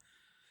stuff?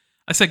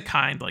 I said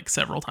kind like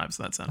several times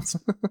in that sentence.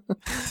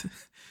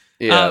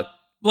 Yeah.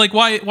 Like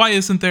why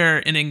isn't there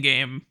an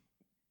in-game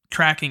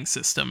tracking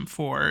system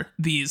for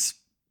these,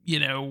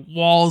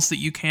 walls that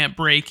you can't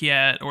break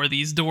yet or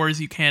these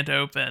doors you can't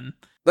open?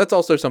 That's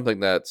also something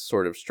that's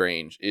sort of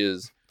strange,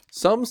 is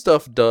some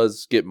stuff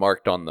does get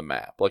marked on the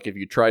map. Like if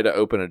you try to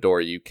open a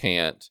door you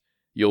can't,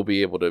 you'll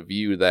be able to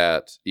view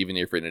that even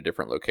if you're in a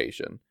different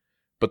location.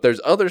 But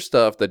there's other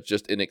stuff that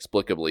just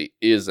inexplicably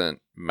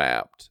isn't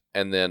mapped.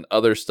 And then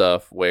other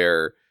stuff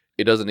where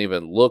it doesn't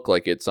even look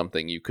like it's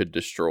something you could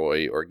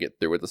destroy or get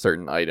through with a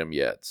certain item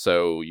yet.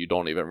 So you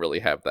don't even really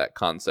have that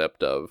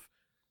concept of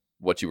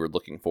what you were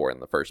looking for in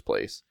the first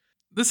place.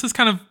 This is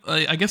kind of,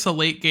 I guess, a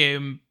late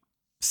game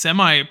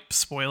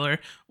semi-spoiler.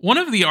 One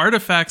of the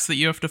artifacts that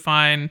you have to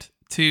find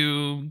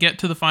to get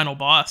to the final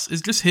boss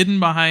is just hidden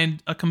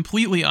behind a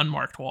completely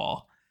unmarked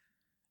wall.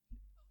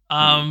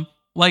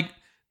 Like,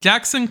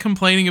 Jackson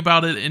complaining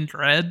about it in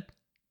Dread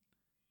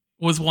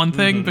was one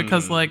thing,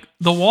 because, like,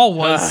 the wall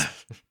was,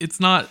 it's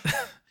not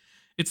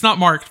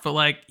marked, but,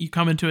 like, you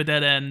come into a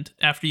dead end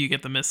after you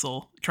get the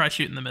missile, try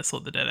shooting the missile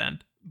at the dead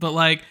end. But,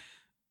 like,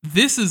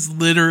 this is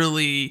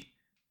literally,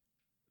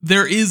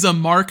 there is a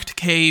marked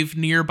cave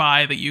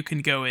nearby that you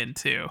can go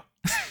into.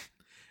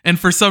 And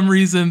for some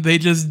reason, they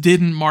just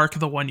didn't mark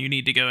the one you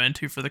need to go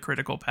into for the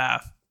critical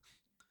path.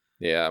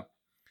 Yeah.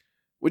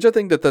 Which I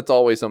think that's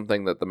always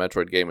something that the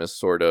Metroid game has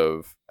sort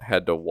of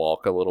had to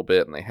walk a little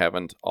bit, and they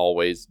haven't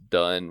always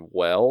done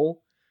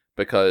well.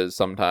 Because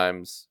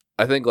sometimes,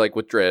 I think like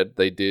with Dread,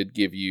 they did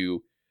give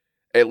you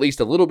at least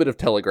a little bit of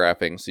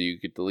telegraphing, so you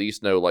could at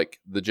least know like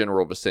the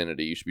general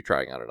vicinity you should be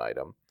trying out an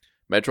item.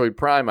 Metroid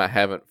Prime, I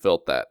haven't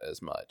felt that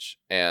as much.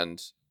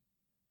 And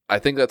I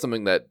think that's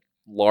something that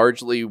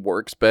largely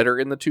works better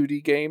in the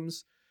 2D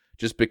games,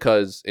 just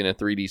because in a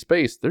 3D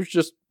space, there's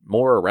just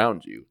more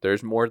around you.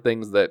 There's more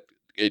things that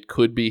it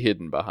could be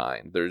hidden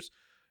behind. There's,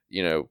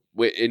 in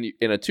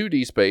a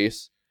 2D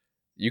space,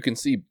 you can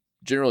see,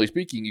 generally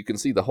speaking, you can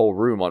see the whole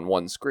room on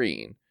one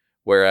screen.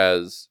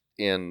 Whereas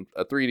in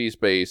a 3D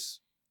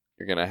space,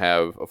 you're going to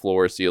have a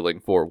floor,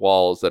 ceiling, 4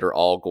 walls that are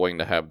all going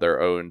to have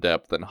their own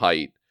depth and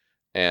height.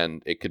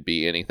 And it could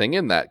be anything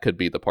in that. Could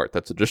be the part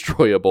that's a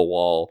destroyable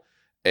wall.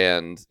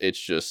 And it's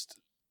just,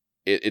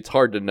 it's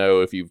hard to know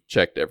if you've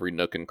checked every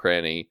nook and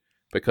cranny,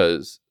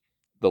 because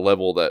the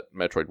level that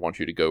Metroid wants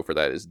you to go for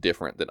that is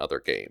different than other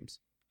games.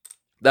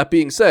 That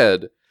being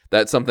said,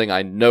 that's something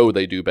I know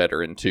they do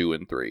better in 2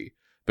 and 3.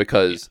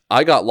 Because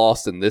I got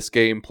lost in this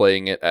game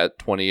playing it at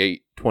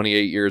 28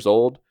 years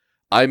old.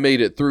 I made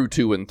it through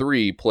 2 and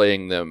 3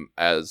 playing them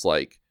as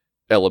like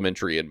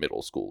elementary and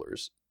middle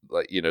schoolers.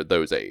 Like,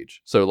 those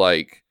age. So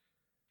like,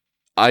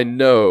 I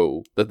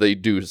know that they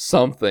do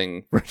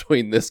something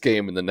between this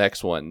game and the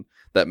next one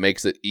that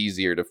makes it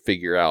easier to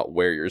figure out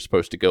where you're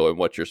supposed to go and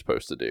what you're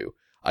supposed to do.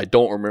 I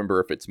don't remember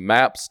if it's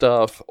map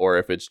stuff or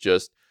if it's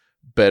just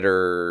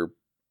better,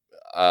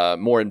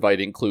 more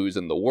inviting clues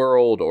in the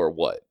world or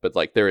what. But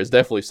like, there is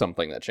definitely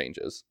something that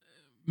changes.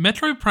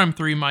 Metroid Prime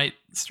 3 might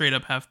straight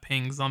up have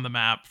pings on the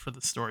map for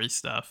the story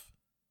stuff.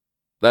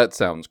 That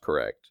sounds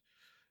correct.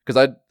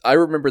 Because I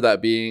remember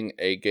that being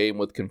a game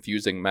with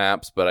confusing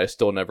maps, but I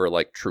still never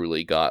like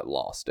truly got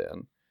lost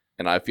in.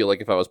 And I feel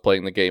like if I was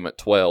playing the game at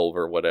 12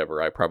 or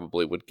whatever, I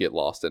probably would get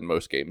lost in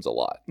most games a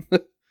lot.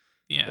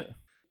 Yeah.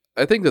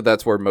 I think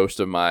that's where most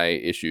of my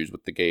issues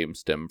with the game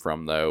stem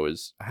from, though,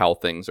 is how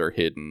things are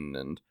hidden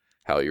and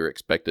how you're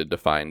expected to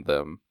find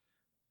them.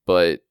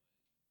 But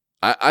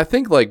I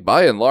think, like,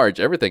 by and large,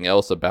 everything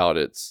else about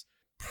it's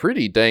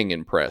pretty dang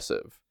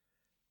impressive.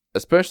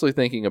 Especially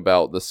thinking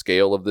about the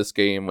scale of this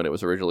game when it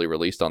was originally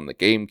released on the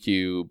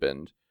GameCube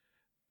and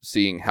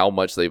seeing how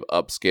much they've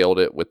upscaled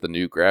it with the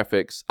new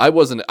graphics. I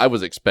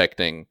was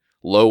expecting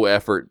low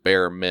effort,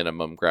 bare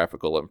minimum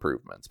graphical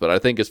improvements. But I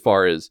think as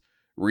far as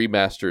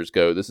remasters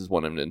go, this is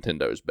one of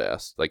Nintendo's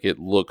best. Like, it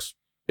looks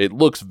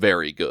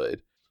very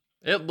good.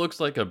 It looks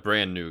like a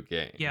brand new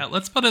game. Yeah,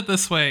 let's put it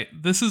this way.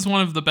 This is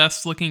one of the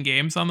best looking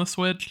games on the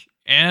Switch,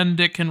 and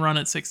it can run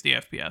at 60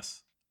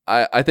 FPS.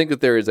 I think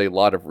that there is a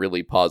lot of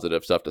really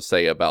positive stuff to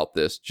say about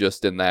this,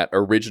 just in that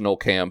original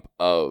camp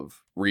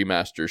of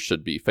remasters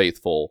should be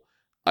faithful.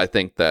 I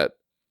think that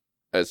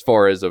as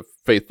far as a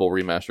faithful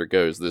remaster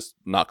goes, this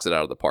knocks it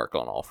out of the park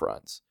on all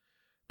fronts.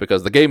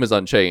 Because the game is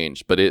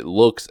unchanged, but it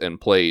looks and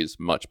plays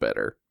much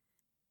better.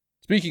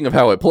 Speaking of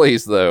how it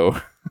plays,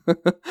 though,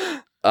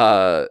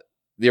 the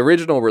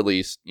original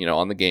release,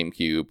 on the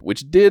GameCube,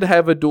 which did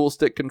have a dual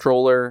stick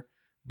controller,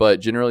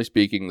 but generally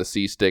speaking, the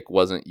C-Stick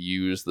wasn't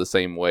used the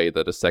same way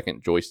that a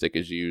second joystick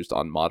is used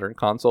on modern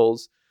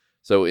consoles.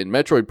 So in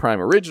Metroid Prime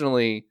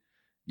originally,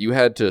 you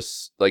had to,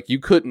 you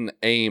couldn't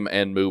aim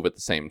and move at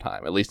the same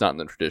time, at least not in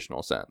the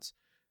traditional sense.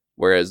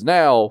 Whereas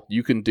now,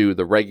 you can do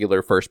the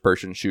regular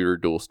first-person shooter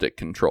dual-stick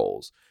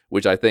controls,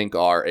 which I think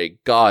are a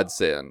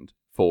godsend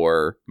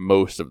for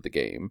most of the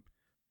game.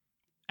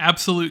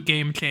 Absolute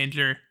game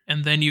changer,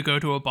 and then you go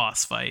to a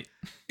boss fight.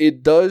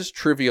 It does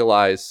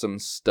trivialize some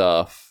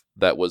stuff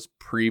that was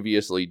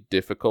previously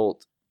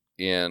difficult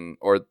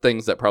or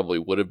things that probably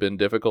would have been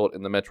difficult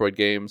in the Metroid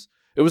games.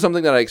 It was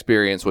something that I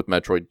experienced with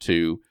Metroid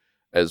 2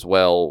 as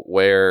well,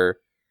 where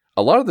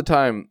a lot of the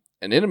time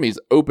an enemy's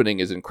opening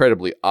is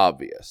incredibly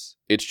obvious.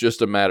 It's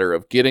just a matter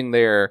of getting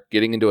there,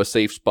 getting into a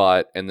safe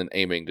spot, and then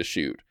aiming to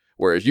shoot.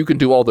 Whereas you can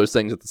do all those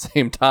things at the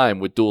same time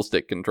with dual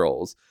stick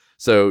controls.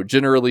 So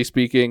generally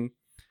speaking,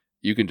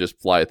 you can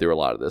just fly through a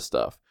lot of this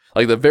stuff.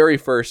 Like the very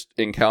first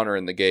encounter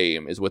in the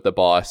game is with a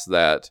boss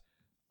that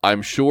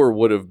I'm sure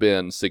would have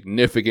been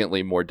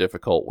significantly more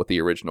difficult with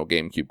the original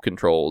GameCube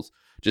controls,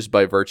 just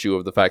by virtue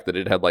of the fact that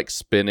it had like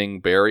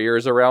spinning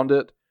barriers around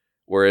it.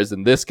 Whereas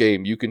in this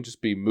game, you can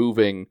just be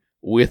moving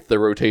with the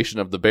rotation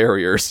of the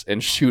barriers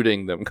and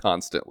shooting them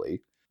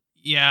constantly.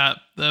 Yeah,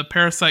 the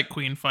Parasite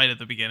Queen fight at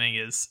the beginning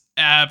is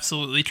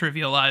absolutely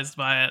trivialized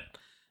by it.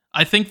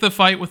 I think the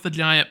fight with the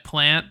giant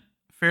plant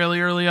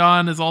fairly early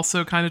on is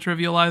also kind of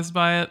trivialized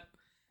by it.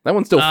 That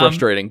one's still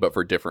frustrating, but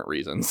for different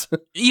reasons.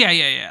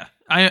 Yeah.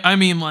 I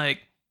mean,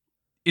 like,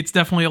 it's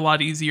definitely a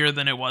lot easier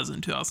than it was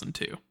in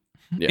 2002.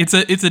 Yeah.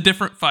 It's a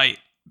different fight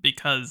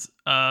because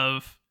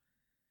of,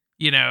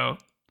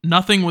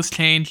 nothing was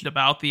changed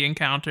about the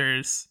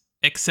encounters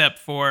except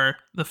for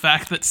the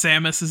fact that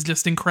Samus is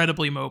just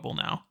incredibly mobile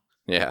now.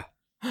 Yeah.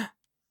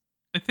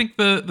 I think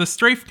the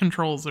strafe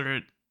controls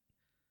are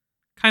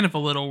kind of a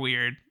little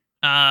weird.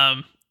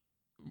 I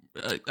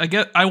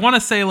want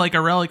to say like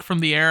a relic from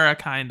the era,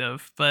 kind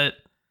of, but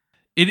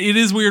it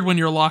is weird when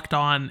you're locked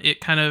on.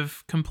 It kind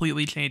of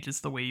completely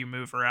changes the way you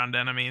move around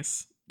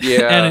enemies.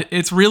 Yeah. And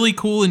it's really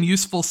cool and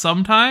useful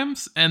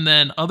sometimes, and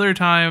then other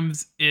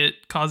times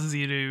it causes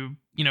you to,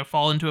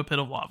 fall into a pit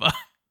of lava.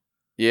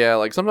 Yeah,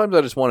 like sometimes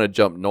I just want to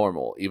jump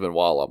normal even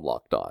while I'm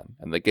locked on,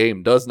 and the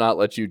game does not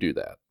let you do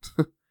that.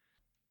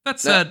 That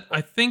said,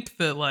 I think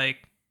that like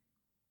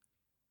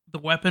the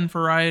weapon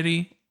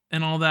variety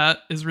and all that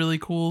is really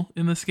cool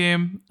in this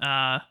game.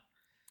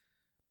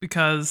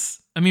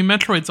 Because, I mean,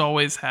 Metroid's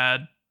always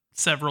had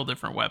several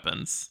different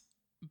weapons,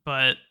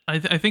 but I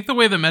think the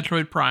way that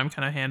Metroid Prime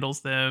kind of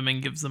handles them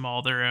and gives them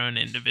all their own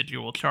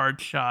individual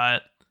charge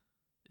shot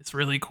is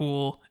really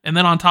cool. And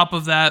then on top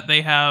of that,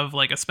 they have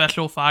like a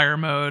special fire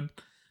mode.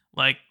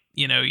 Like,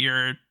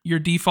 your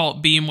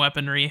default beam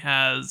weaponry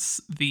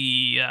has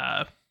the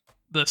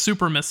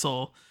super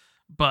missile,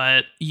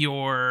 but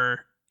I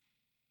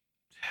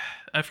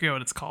forget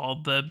what it's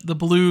called, the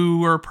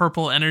blue or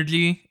purple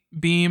energy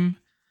beam,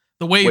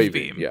 the wave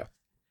beam.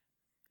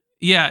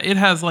 Yeah, it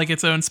has like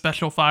its own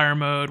special fire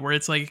mode where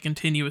it's like a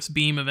continuous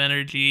beam of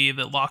energy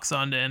that locks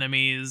onto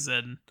enemies,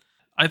 and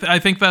I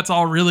think that's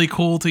all really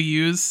cool to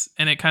use,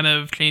 and it kind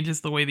of changes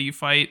the way that you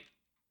fight,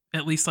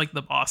 at least like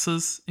the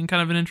bosses, in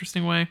kind of an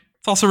interesting way.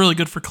 It's also really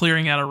good for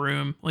clearing out a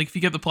room, like if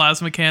you get the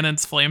plasma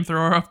cannon's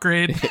flamethrower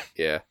upgrade.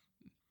 Yeah.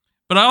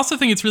 But I also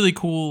think it's really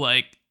cool,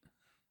 like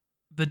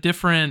the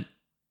different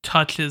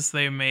touches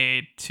they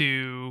made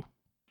to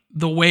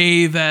the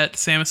way that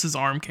Samus's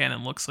arm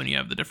cannon looks when you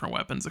have the different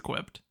weapons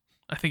equipped.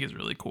 I think is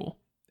really cool.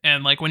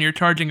 And like when you're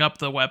charging up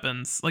the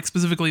weapons, like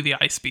specifically the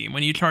ice beam,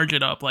 when you charge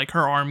it up, like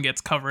her arm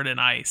gets covered in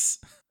ice.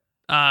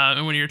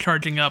 And when you're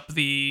charging up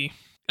the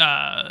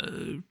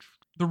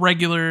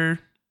regular,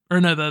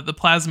 or no, the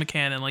plasma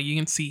cannon, like you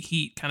can see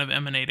heat kind of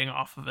emanating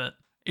off of it.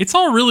 It's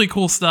all really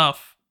cool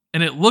stuff,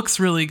 and it looks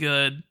really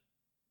good.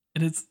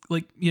 And it's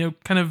like,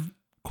 kind of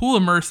cool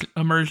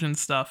immersion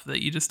stuff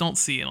that you just don't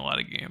see in a lot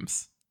of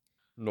games.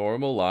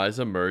 Normalize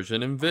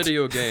immersion in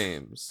video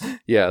games.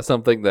 Yeah,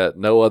 something that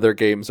no other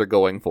games are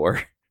going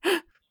for.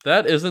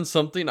 That isn't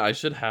something I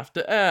should have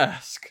to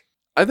ask.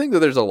 I think that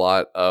there's a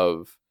lot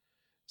of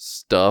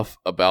stuff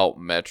about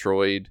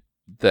Metroid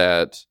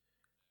that,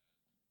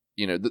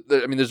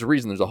 there's a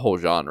reason there's a whole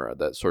genre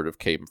that sort of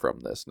came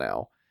from this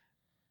now.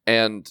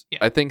 And yeah.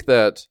 I think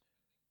that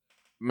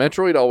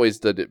Metroid always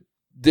did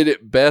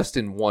it best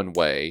in one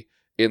way,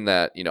 in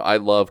that, I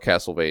love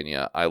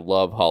Castlevania, I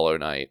love Hollow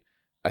Knight.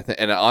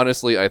 And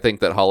honestly, I think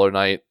that Hollow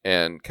Knight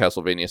and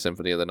Castlevania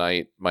Symphony of the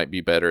Night might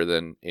be better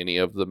than any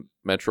of the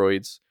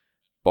Metroids,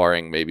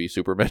 barring maybe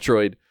Super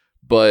Metroid.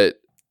 But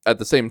at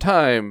the same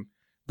time,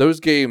 those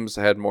games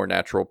had more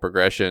natural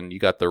progression. You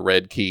got the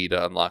red key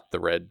to unlock the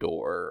red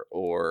door,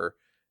 or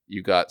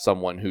you got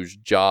someone whose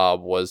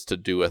job was to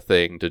do a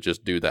thing to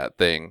just do that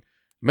thing.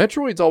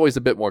 Metroid's always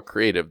a bit more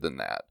creative than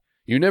that.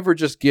 You never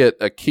just get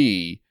a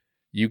key,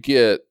 you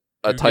get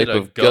a type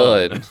of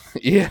gun.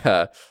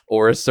 Yeah,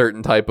 or a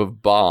certain type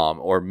of bomb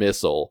or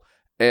missile.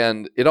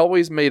 And it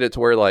always made it to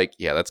where, like,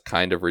 yeah, that's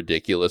kind of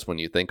ridiculous when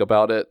you think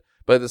about it.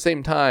 But at the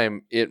same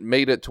time, it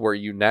made it to where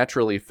you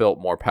naturally felt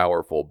more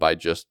powerful by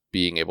just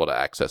being able to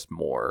access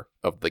more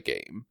of the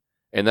game.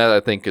 And that, I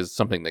think, is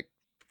something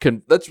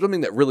that's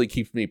something that really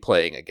keeps me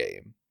playing a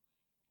game.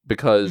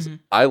 Because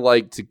I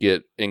like to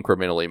get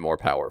incrementally more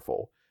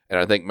powerful. And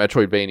I think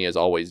Metroidvanias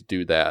always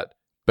do that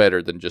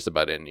better than just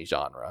about any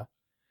genre.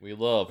 We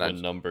love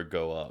when number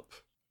go up.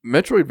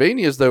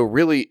 Metroidvanias, though,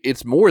 really,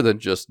 it's more than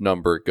just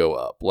number go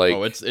up. Like,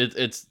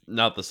 it's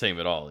not the same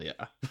at all,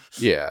 yeah.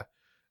 Yeah.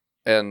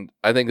 And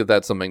I think that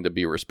that's something to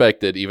be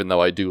respected, even though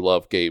I do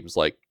love games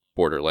like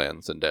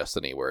Borderlands and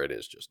Destiny, where it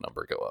is just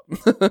number go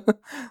up.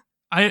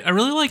 I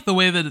really like the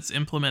way that it's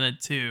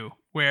implemented too,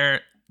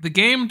 where the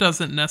game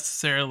doesn't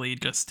necessarily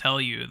just tell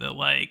you that,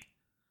 like,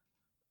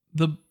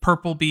 the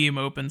purple beam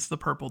opens the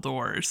purple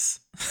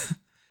doors.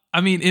 I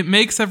mean, it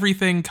makes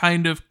everything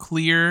kind of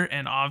clear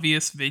and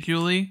obvious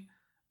visually,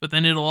 but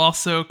then it'll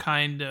also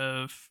kind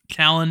of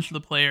challenge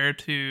the player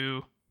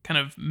to kind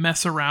of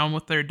mess around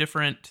with their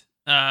different,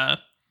 the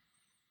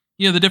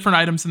different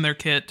items in their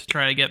kit to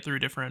try to get through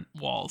different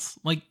walls.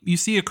 Like, you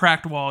see a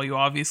cracked wall, you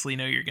obviously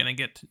know you're going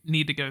to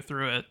need to go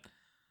through it,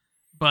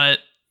 but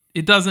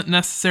it doesn't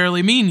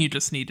necessarily mean you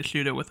just need to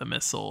shoot it with a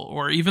missile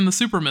or even the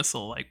super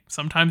missile. Like,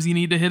 sometimes you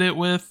need to hit it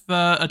with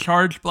a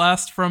charge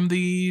blast from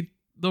the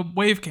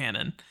wave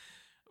cannon,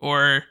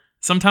 or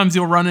sometimes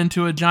you'll run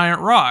into a giant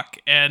rock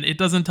and it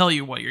doesn't tell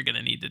you what you're going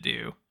to need to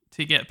do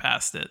to get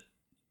past it.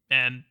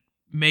 And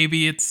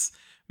maybe it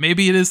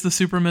is the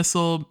super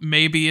missile,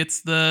 maybe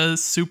it's the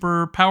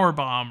super power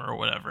bomb or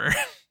whatever.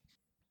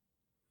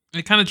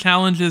 It kind of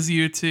challenges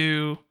you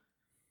to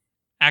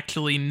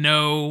actually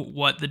know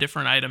what the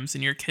different items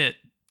in your kit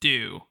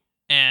do,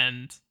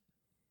 and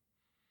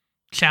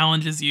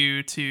challenges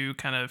you to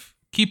kind of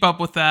keep up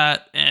with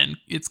that, and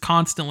it's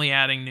constantly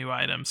adding new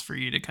items for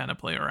you to kind of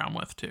play around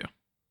with too.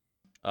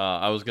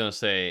 I was gonna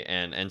say,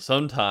 and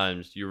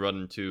sometimes you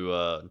run into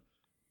a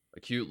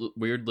cute,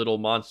 weird little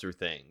monster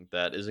thing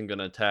that isn't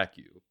gonna attack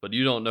you, but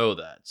you don't know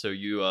that, so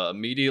you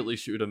immediately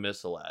shoot a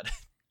missile at it.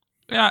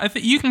 Yeah, I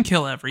think you can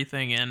kill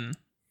everything in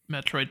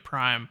Metroid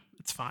Prime.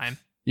 It's fine.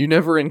 You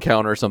never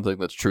encounter something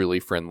that's truly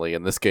friendly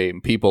in this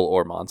game, people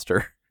or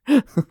monster.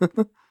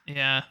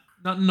 Yeah,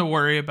 nothing to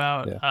worry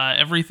about. Yeah.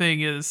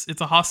 Everything it's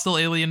a hostile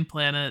alien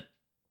planet,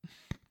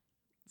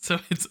 so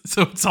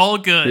it's all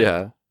good.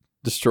 Yeah,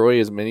 destroy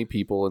as many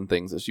people and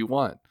things as you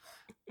want.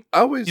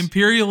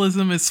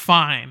 Imperialism is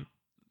fine.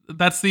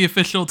 That's the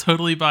official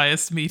Totally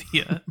Biased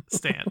Media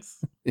stance.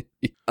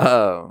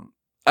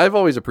 I've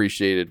always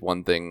appreciated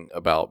one thing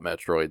about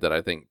Metroid that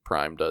I think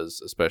Prime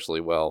does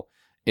especially well,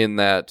 in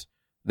that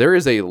there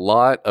is a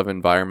lot of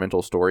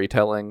environmental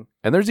storytelling,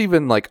 and there's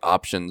even like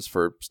options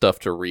for stuff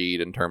to read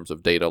in terms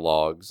of data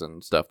logs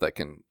and stuff that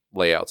can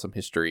lay out some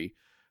history.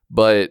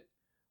 But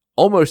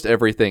almost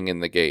everything in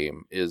the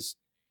game is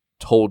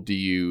told to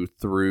you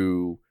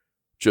through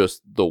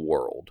just the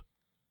world.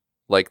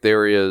 Like,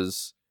 there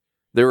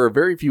are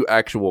very few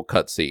actual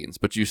cutscenes,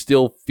 but you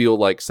still feel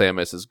like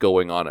Samus is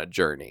going on a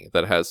journey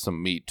that has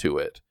some meat to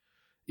it,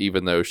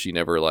 even though she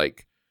never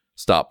like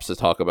stops to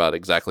talk about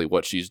exactly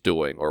what she's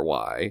doing or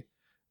why.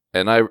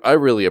 And I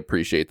really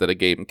appreciate that a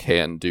game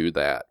can do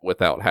that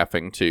without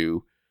having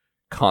to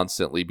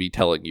constantly be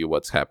telling you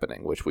what's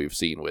happening, which we've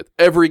seen with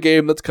every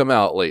game that's come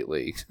out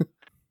lately.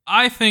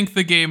 I think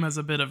the game has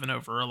a bit of an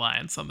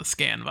over-reliance on the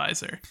scan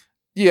visor.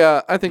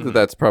 Yeah, I think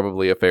that's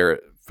probably a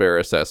fair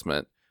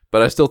assessment,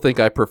 but I still think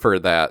I prefer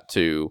that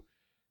to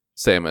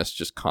Samus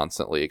just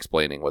constantly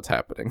explaining what's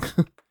happening.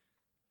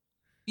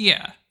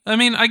 Yeah. I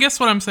mean, I guess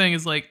what I'm saying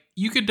is, like,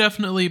 you could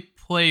definitely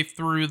play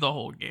through the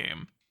whole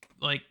game.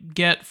 Like,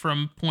 get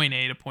from point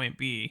A to point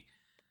B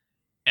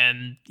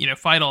and,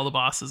 fight all the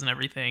bosses and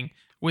everything,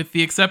 with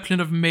the exception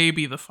of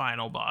maybe the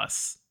final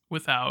boss,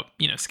 without,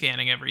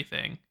 scanning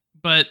everything.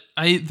 But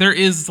there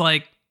is,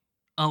 like,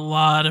 a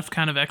lot of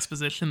kind of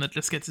exposition that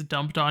just gets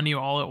dumped on you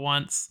all at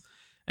once,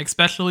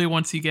 especially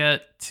once you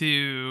get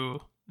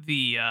to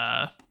the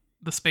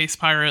space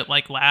pirate,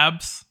 like,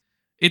 labs.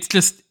 It's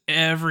just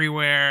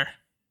everywhere,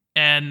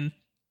 and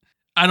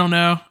I don't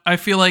know. I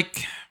feel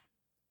like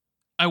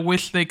I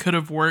wish they could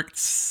have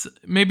worked.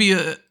 Maybe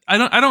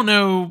I don't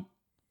know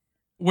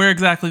where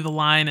exactly the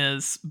line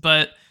is,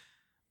 but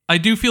I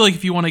do feel like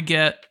if you want to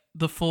get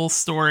the full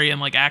story and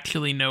like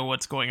actually know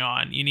what's going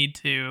on, you need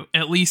to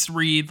at least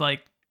read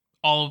like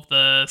all of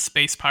the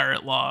space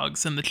pirate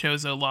logs and the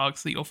Chozo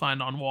logs that you'll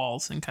find on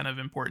walls in kind of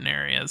important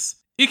areas.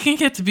 It can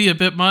get to be a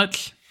bit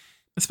much,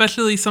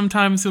 especially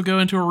sometimes you'll go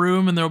into a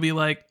room and there'll be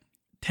like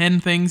 10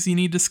 things you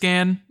need to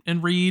scan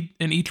and read,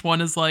 and each one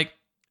is like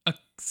a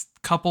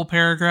couple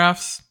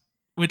paragraphs,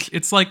 which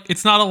it's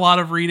not a lot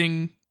of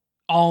reading,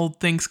 all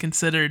things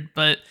considered,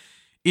 but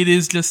it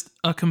is just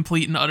a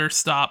complete and utter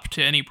stop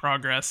to any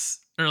progress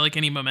or like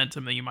any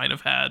momentum that you might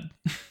have had.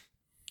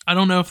 I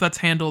don't know if that's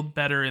handled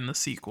better in the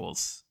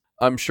sequels.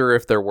 I'm sure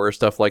if there were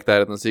stuff like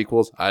that in the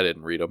sequels, I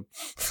didn't read them.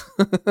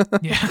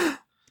 Yeah.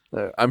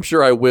 I'm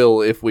sure I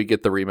will if we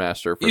get the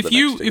remaster for the next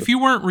two. If you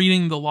weren't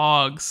reading the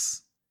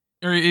logs,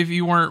 or if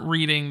you weren't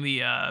reading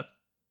the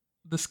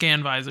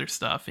scan visor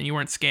stuff and you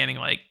weren't scanning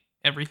like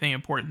everything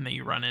important that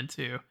you run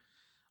into,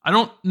 I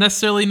don't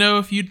necessarily know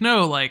if you'd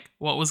know like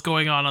what was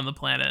going on the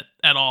planet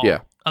at all,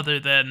 other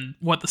than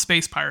what the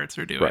space pirates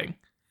are doing. Right.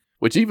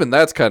 Which even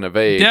that's kind of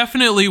vague.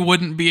 Definitely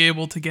wouldn't be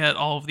able to get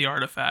all of the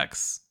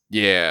artifacts.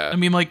 Yeah. I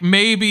mean, like,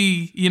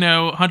 maybe,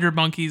 100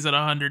 monkeys at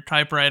 100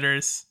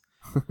 typewriters.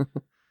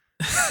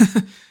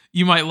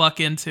 You might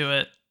luck into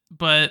it,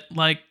 but,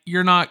 like,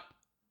 you're not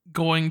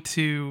going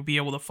to be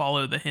able to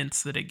follow the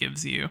hints that it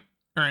gives you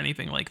or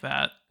anything like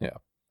that. Yeah.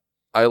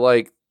 I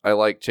like I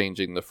like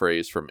changing the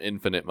phrase from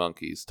infinite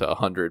monkeys to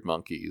 100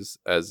 monkeys,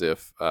 as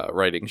if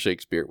writing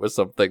Shakespeare was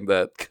something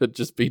that could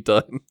just be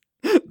done.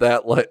 There's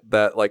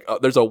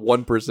a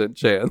 1%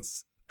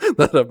 chance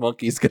that a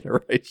monkey's gonna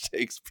write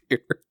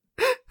Shakespeare.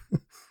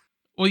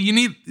 Well, you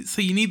need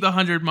the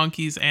 100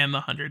 monkeys and the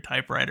 100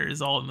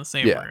 typewriters all in the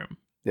same room.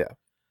 Yeah.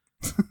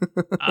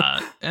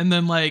 And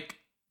then like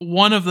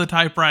one of the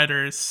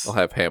typewriters I'll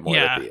have Hamlet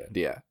at the end.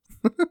 Yeah.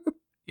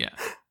 Yeah.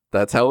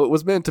 That's how it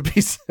was meant to be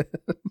said.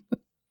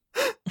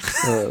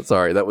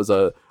 Sorry, that was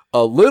a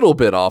little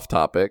bit off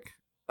topic.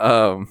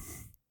 Yeah,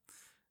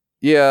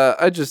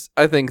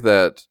 I think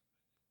that,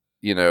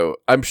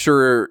 I'm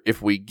sure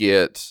if we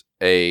get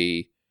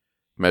a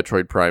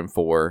Metroid Prime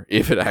 4,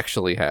 if it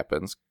actually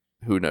happens,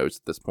 who knows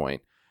at this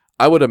point,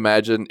 I would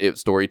imagine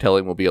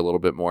storytelling will be a little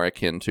bit more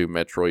akin to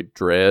Metroid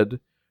Dread,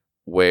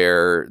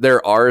 where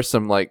there are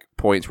some like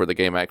points where the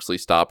game actually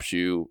stops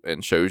you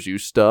and shows you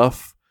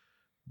stuff,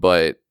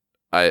 but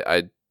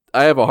I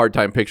have a hard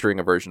time picturing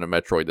a version of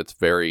Metroid that's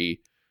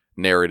very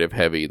narrative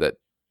heavy that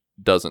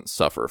doesn't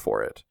suffer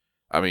for it.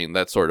 I mean,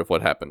 that's sort of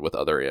what happened with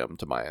Other M,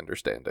 to my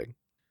understanding.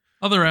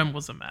 Other M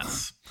was a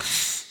mess.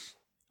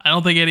 I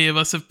don't think any of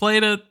us have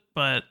played it,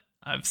 but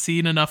I've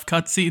seen enough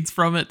cutscenes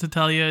from it to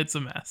tell you it's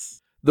a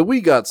mess. The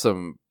Wii got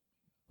some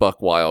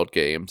buck wild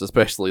games,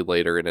 especially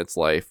later in its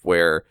life,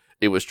 where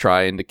it was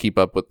trying to keep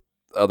up with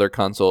other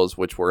consoles,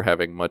 which were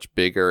having much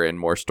bigger and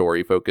more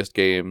story-focused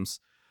games.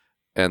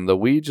 And the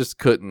Wii just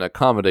couldn't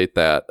accommodate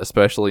that,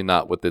 especially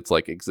not with its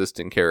like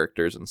existing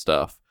characters and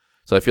stuff.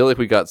 So I feel like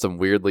we got some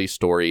weirdly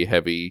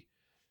story-heavy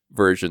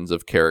versions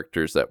of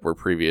characters that were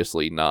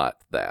previously not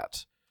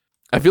that.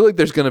 I feel like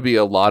there's going to be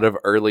a lot of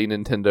early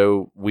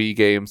Nintendo Wii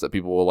games that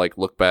people will like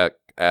look back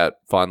at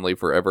fondly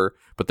forever,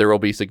 but there will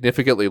be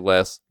significantly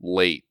less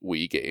late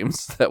Wii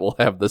games that will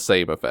have the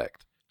same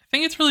effect. I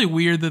think it's really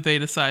weird that they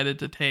decided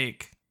to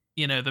take,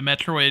 the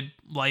Metroid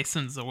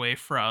license away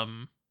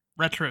from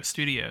Retro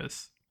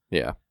Studios.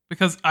 Yeah.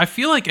 Because I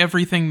feel like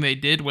everything they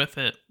did with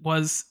it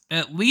was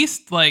at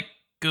least like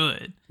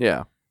good.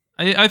 Yeah.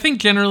 I think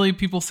generally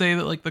people say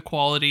that like the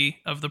quality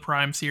of the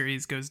Prime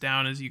series goes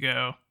down as you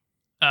go.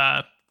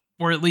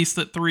 Or at least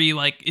that 3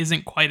 like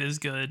isn't quite as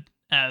good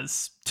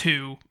as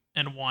 2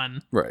 and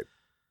 1. Right.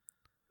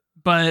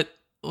 But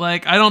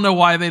like I don't know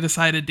why they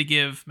decided to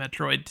give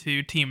Metroid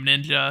to Team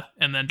Ninja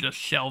and then just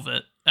shelve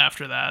it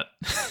after that.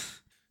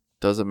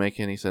 Doesn't make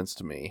any sense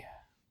to me.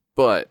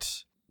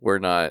 But we're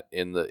not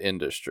in the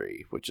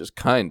industry, which is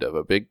kind of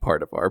a big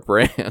part of our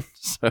brand.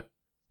 So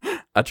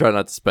I try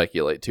not to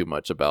speculate too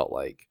much about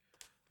like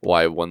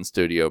why one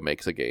studio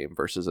makes a game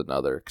versus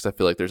another, because I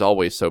feel like there's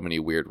always so many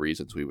weird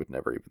reasons we would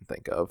never even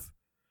think of.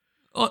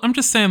 Well, I'm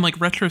just saying,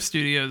 like, Retro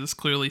Studios is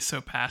clearly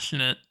so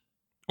passionate,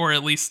 or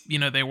at least,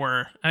 they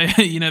were.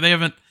 They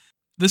haven't...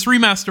 This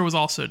remaster was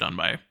also done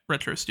by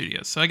Retro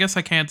Studios, so I guess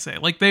I can't say.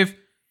 Like, they've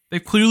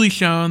clearly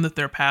shown that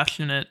they're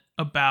passionate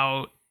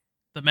about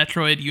the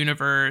Metroid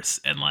universe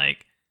and,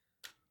 like,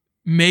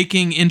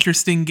 making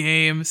interesting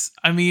games.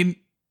 I mean,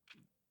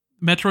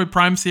 Metroid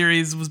Prime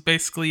series was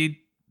basically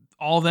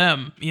all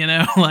them,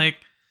 like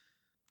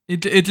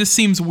it just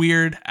seems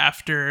weird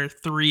after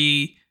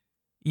 3,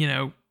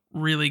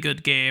 really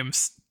good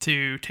games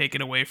to take it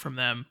away from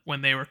them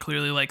when they were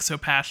clearly like so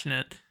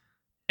passionate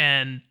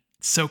and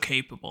so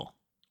capable.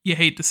 You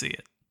hate to see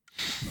it.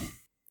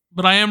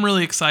 But I am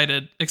really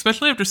excited,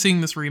 especially after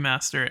seeing this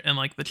remaster and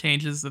like the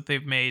changes that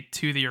they've made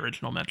to the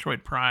original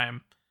Metroid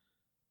Prime.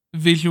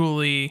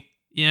 Visually,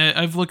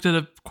 I've looked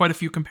at quite a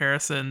few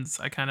comparisons.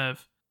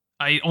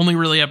 I only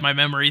really have my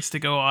memories to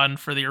go on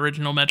for the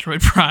original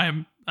Metroid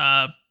Prime.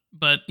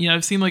 But,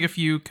 I've seen like a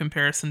few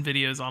comparison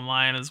videos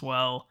online as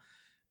well.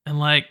 And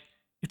like,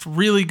 it's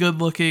really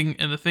good looking.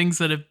 And the things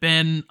that have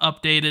been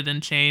updated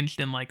and changed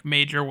in like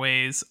major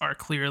ways are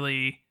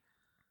clearly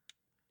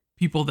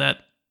people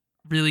that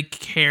really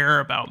care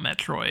about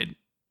Metroid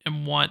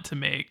and want to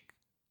make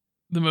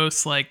the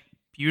most like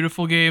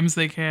beautiful games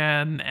they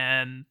can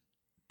and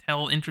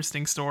tell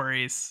interesting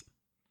stories.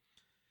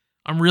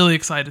 I'm really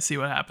excited to see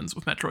what happens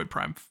with Metroid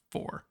Prime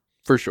 4.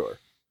 For sure.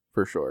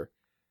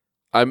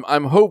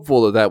 I'm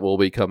hopeful that will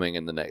be coming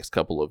in the next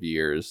couple of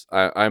years.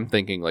 I'm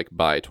thinking like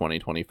by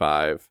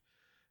 2025,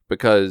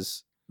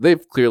 because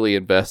they've clearly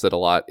invested a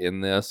lot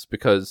in this,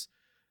 because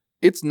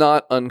it's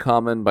not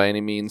uncommon by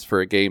any means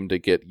for a game to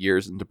get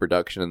years into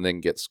production and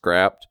then get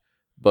scrapped,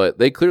 but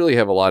they clearly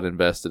have a lot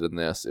invested in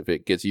this. If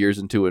it gets years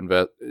into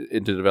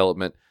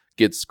development,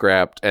 gets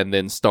scrapped, and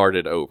then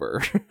started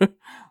over.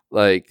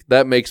 Like,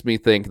 that makes me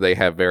think they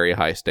have very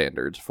high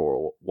standards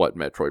for what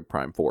Metroid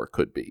Prime 4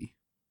 could be.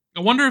 I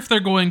wonder if they're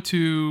going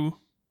to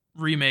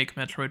remake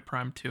Metroid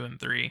Prime 2 and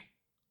 3.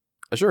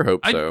 I sure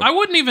hope so. I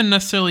wouldn't even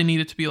necessarily need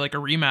it to be like a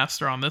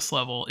remaster on this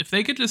level. If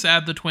they could just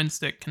add the twin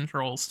stick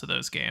controls to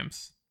those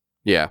games.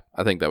 Yeah,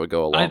 I think that would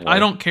go a long way. I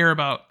don't care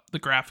about the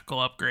graphical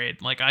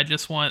upgrade. Like, I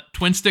just want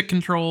twin stick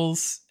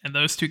controls and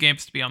those 2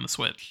 games to be on the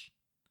Switch.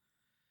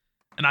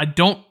 And I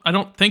don't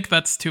think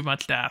that's too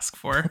much to ask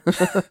for.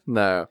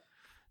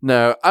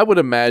 No, I would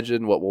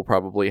imagine what will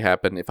probably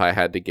happen, if I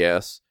had to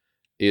guess,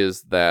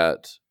 is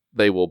that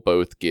they will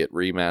both get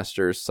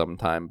remasters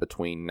sometime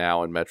between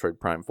now and Metroid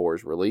Prime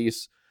 4's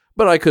release.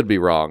 But I could be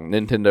wrong.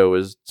 Nintendo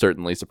has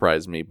certainly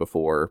surprised me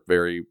before,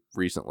 very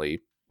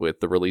recently,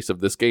 with the release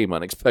of this game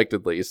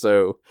unexpectedly.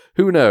 So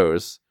who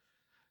knows?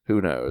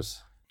 Who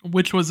knows?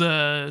 Which was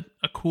a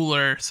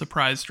cooler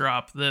surprise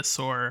drop, this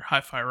or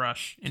Hi-Fi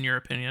Rush, in your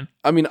opinion?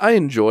 I mean, I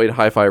enjoyed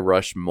Hi-Fi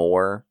Rush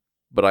more,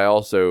 but I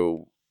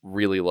also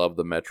really love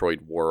the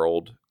Metroid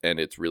world, and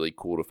it's really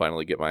cool to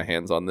finally get my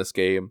hands on this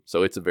game.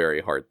 So it's a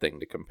very hard thing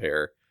to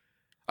compare.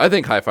 I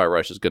think Hi-Fi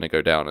Rush is going to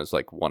go down as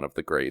like one of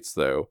the greats,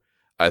 though.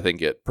 I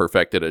think it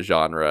perfected a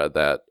genre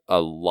that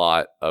a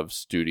lot of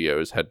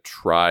studios had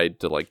tried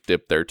to like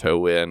dip their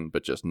toe in,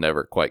 but just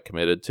never quite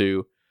committed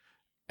to.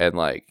 And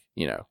like,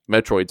 you know,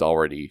 Metroid's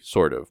already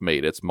sort of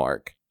made its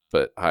mark,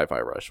 but Hi-Fi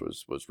Rush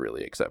was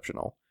really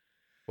exceptional.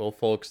 Well,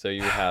 folks, there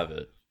you have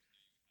it.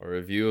 A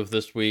review of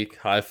this week,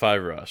 Hi-Fi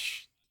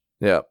Rush.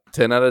 Yeah,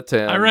 10 out of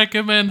 10. I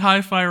recommend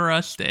Hi-Fi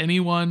Rush to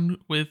anyone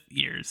with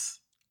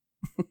ears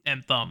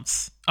and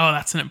thumbs. Oh,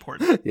 that's an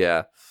important.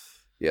 Yeah.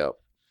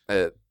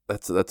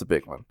 That's a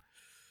big one.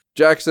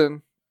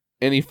 Jackson,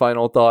 any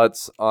final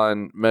thoughts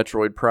on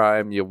Metroid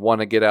Prime you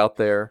want to get out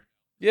there?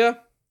 Yeah.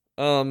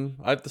 I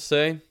have to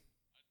say,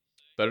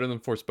 better than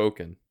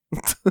Forspoken.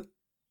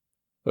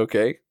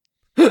 Okay.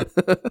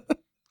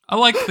 I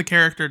like the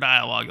character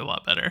dialogue a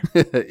lot better.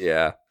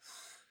 Yeah.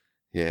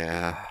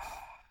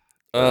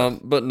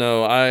 But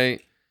no, I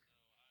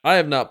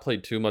have not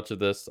played too much of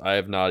this. I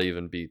have not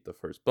even beat the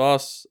first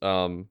boss.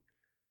 I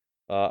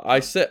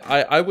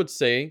would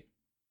say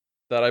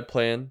that I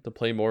plan to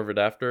play more of it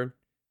after.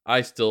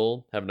 I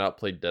still have not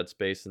played Dead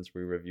Space since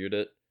we reviewed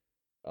it.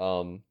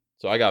 So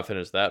I gotta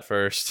finish that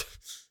first.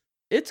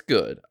 It's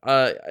good.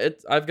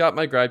 I've got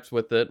my gripes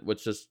with it,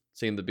 which just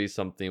seem to be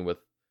something with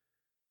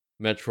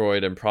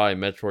Metroid and probably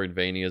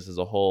Metroidvanias as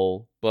a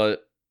whole,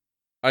 but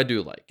I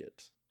do like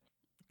it.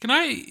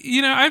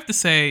 I have to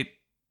say,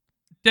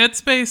 Dead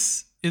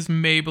Space is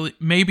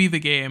maybe the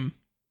game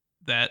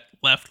that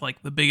left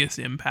like the biggest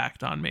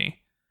impact on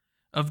me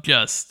of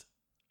just,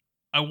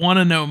 I want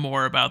to know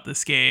more about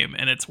this game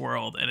and its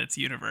world and its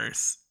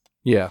universe.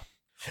 Yeah.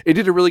 It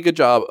did a really good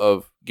job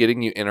of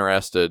getting you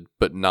interested,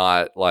 but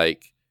not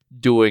like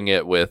doing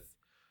it with,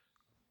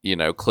 you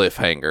know,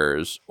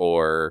 cliffhangers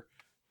or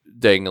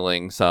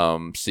dangling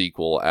some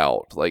sequel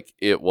out. Like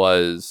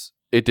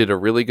it did a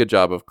really good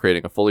job of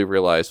creating a fully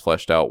realized,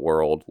 fleshed out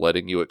world,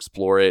 letting you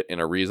explore it in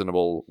a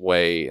reasonable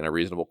way, in a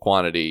reasonable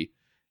quantity,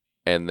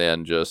 and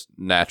then just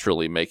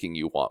naturally making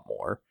you want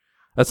more.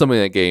 That's something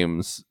that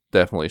games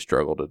definitely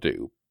struggle to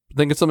do. I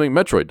think it's something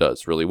Metroid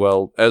does really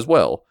well as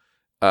well.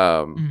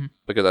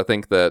 Because I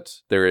think that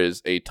there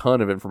is a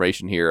ton of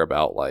information here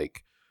about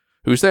like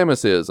who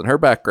Samus is and her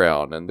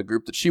background and the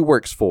group that she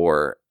works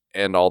for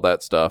and all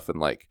that stuff, and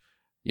like,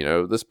 you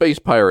know, the space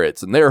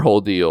pirates and their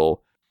whole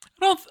deal.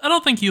 I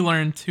don't think you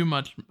learn too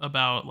much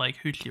about like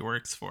who she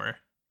works for.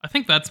 I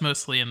think that's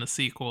mostly in the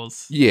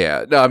sequels.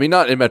 Yeah, no, I mean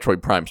not in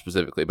Metroid Prime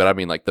specifically, but I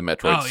mean like the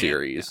Metroid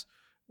series,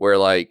 where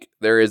like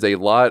there is a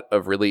lot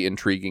of really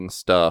intriguing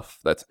stuff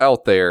that's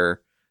out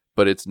there,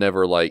 but it's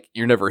never like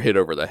you're never hit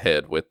over the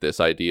head with this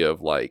idea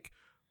of like,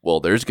 well,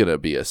 there's gonna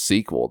be a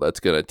sequel that's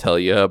gonna tell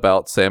you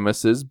about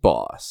Samus's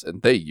boss,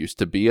 and they used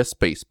to be a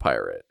space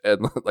pirate,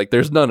 and like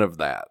there's none of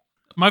that.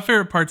 My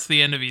favorite part's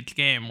the end of each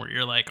game where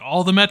you're like,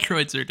 all the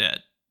Metroids are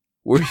dead.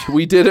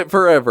 We did it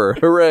forever.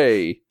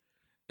 Hooray.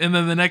 And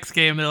then the next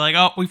game, they're like,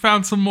 oh, we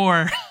found some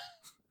more.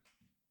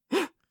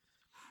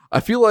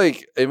 I feel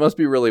like it must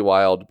be really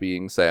wild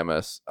being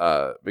Samus,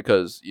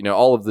 because, you know,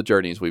 all of the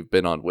journeys we've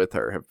been on with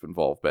her have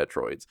involved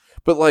Metroids.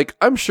 But, like,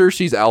 I'm sure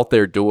she's out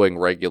there doing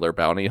regular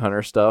bounty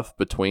hunter stuff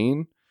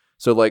between.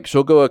 So, like,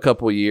 she'll go a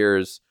couple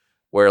years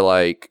where,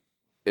 like,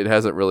 it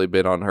hasn't really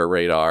been on her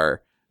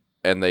radar,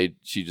 and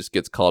she just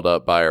gets called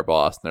up by her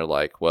boss, and they're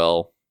like,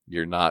 well,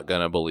 you're not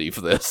gonna believe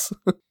this.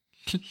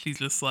 She's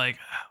just like,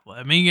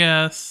 let me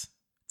guess.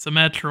 It's a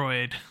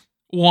Metroid.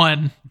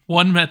 One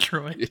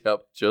Metroid.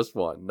 Yep, just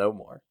one, no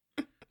more.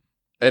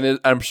 And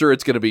I'm sure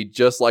it's going to be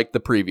just like the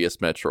previous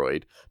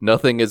Metroid.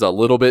 Nothing is a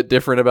little bit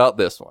different about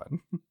this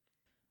one.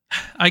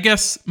 I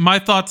guess my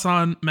thoughts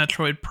on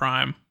Metroid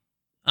Prime.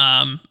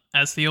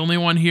 As the only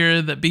one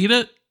here that beat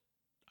it,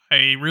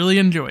 I really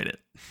enjoyed it.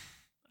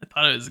 I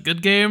thought it was a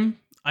good game.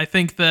 I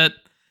think that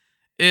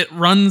it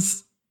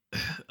runs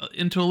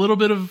into a little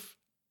bit of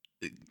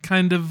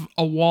kind of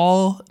a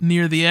wall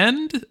near the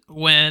end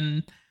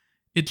when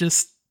it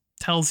just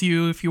tells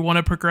you if you want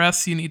to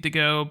progress, you need to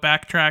go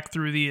backtrack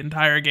through the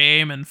entire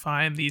game and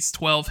find these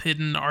 12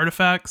 hidden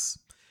artifacts.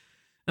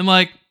 And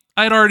like,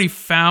 I'd already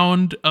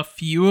found a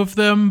few of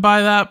them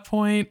by that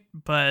point,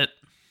 but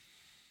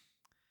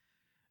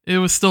it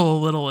was still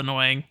a little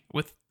annoying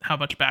with how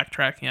much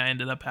backtracking I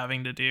ended up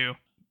having to do.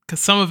 Because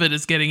some of it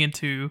is getting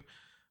into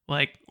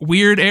like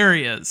weird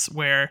areas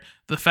where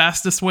the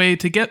fastest way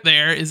to get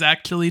there is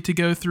actually to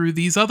go through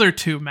these other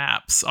two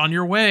maps on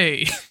your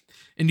way.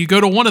 And you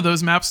go to one of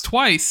those maps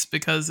twice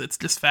because it's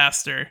just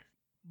faster.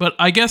 But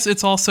I guess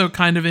it's also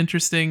kind of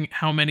interesting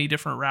how many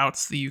different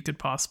routes that you could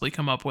possibly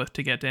come up with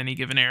to get to any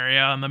given area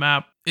on the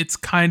map. It's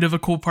kind of a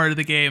cool part of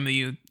the game that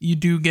you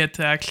do get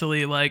to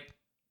actually like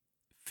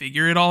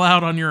figure it all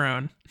out on your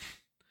own.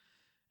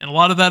 And a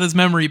lot of that is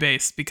memory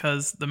based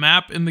because the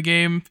map in the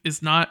game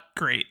is not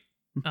great.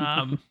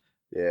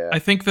 Yeah. I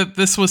think that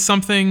this was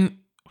something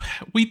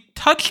we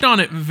touched on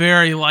it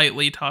very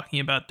lightly talking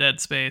about Dead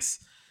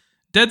Space.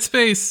 Dead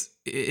Space,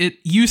 it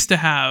used to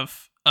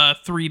have a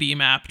 3D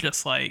map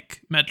just like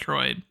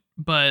Metroid,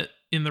 but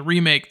in the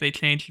remake they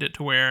changed it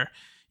to where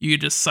you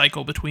could just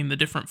cycle between the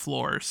different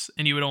floors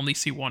and you would only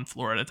see one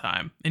floor at a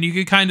time. And you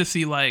could kind of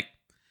see like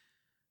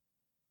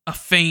a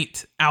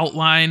faint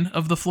outline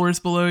of the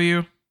floors below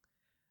you.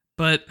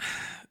 But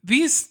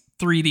these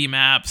 3D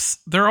maps,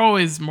 they're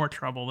always more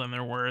trouble than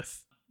they're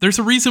worth. There's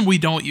a reason we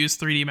don't use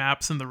 3D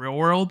maps in the real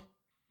world.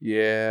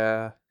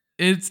 Yeah.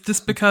 It's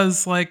just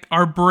because like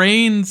our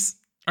brains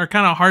are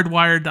kind of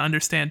hardwired to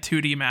understand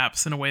 2D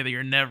maps in a way that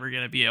you're never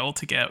going to be able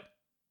to get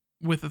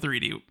with a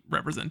 3D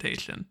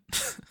representation.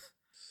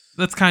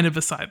 That's kind of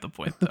beside the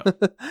point,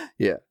 though.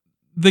 Yeah.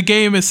 The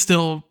game is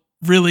still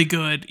really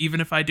good,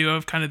 even if I do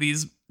have kind of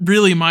these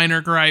really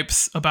minor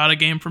gripes about a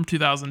game from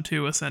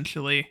 2002,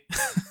 essentially.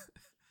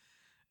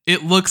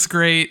 It looks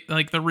great.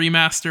 Like, the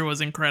remaster was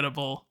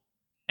incredible.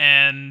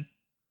 And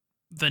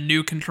the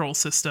new control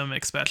system,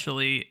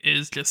 especially,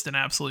 is just an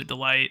absolute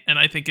delight. And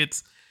I think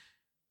it's,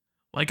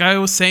 like I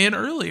was saying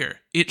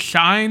earlier, it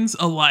shines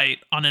a light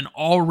on an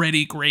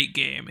already great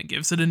game and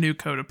gives it a new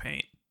coat of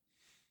paint.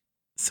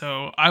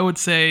 So I would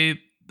say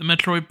the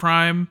Metroid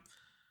Prime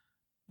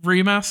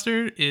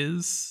remaster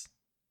is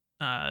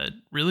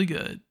really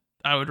good.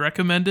 I would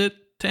recommend it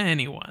to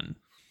anyone.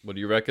 Would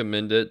you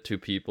recommend it to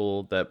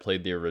people that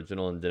played the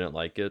original and didn't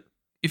like it?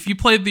 If you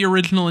played the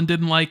original and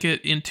didn't like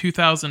it in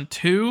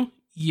 2002,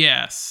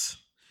 yes.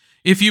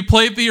 If you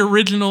played the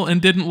original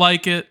and didn't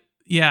like it,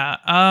 yeah.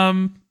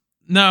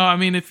 No, I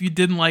mean, if you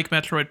didn't like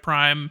Metroid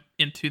Prime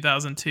in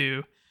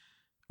 2002,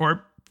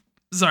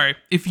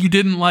 if you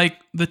didn't like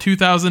the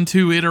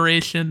 2002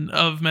 iteration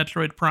of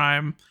Metroid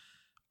Prime,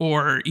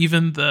 or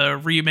even the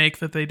remake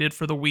that they did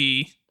for the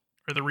Wii,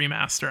 or the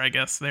remaster, I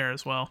guess, there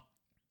as well,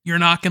 you're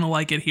not going to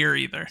like it here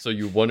either. So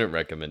you wouldn't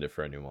recommend it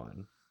for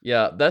anyone?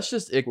 Yeah, that's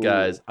just it,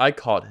 guys. Ooh. I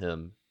caught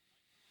him.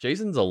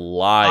 Jason's a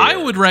liar. I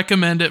would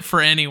recommend it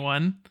for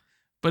anyone,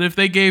 but if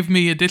they gave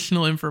me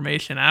additional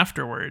information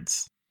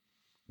afterwards...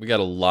 We got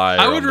a liar.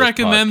 I would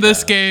recommend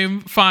this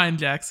game. Fine,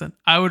 Jackson.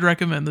 I would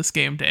recommend this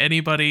game to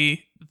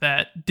anybody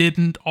that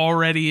didn't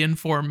already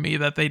inform me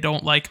that they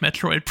don't like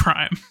Metroid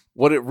Prime.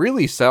 What it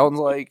really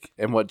sounds like,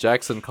 and what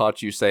Jackson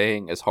caught you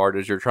saying as hard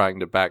as you're trying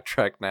to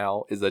backtrack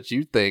now, is that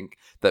you think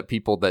that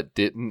people that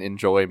didn't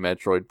enjoy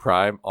Metroid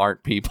Prime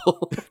aren't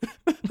people.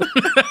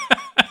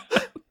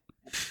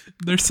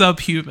 They're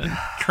subhuman.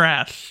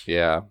 Trash.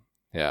 Yeah.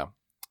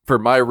 For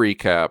my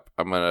recap,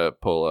 I'm going to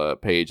pull a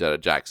page out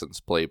of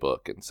Jackson's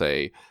playbook and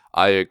say,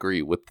 I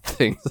agree with the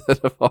things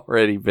that have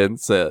already been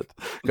said,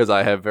 because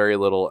I have very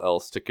little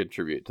else to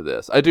contribute to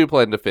this. I do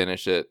plan to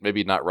finish it,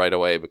 maybe not right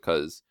away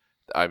because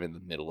I'm in the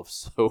middle of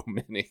so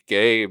many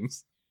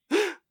games,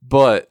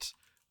 but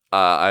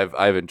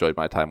I've enjoyed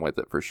my time with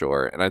it for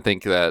sure. And I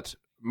think that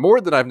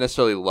more than I've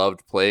necessarily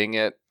loved playing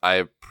it, I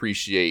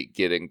appreciate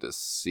getting to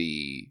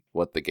see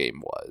what the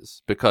game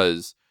was,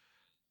 because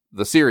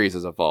the series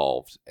has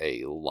evolved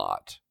a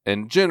lot,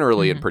 and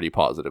generally in pretty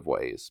positive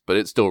ways, but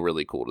it's still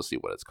really cool to see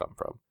what it's come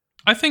from.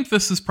 I think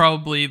this is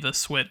probably the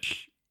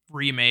Switch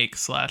remake /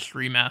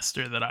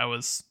 remaster that I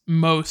was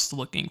most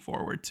looking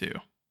forward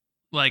to.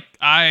 Like,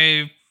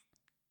 I've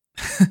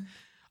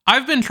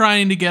been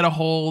trying to get a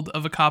hold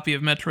of a copy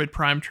of Metroid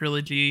Prime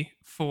Trilogy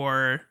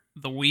for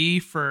the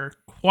Wii for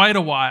quite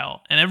a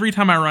while, and every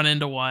time I run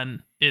into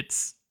one,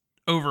 it's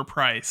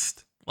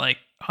overpriced, like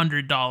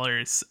 $100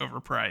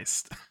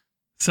 overpriced.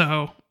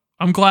 So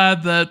I'm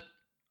glad that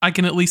I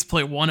can at least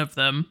play one of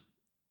them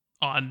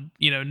on,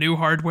 new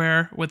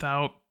hardware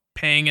without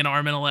paying an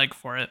arm and a leg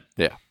for it.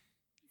 Yeah.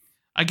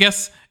 I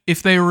guess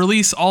if they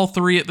release all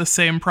three at the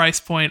same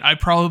price point, I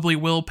probably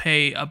will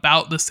pay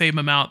about the same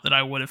amount that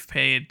I would have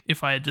paid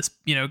if I had just,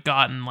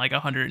 gotten like a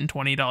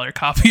 $120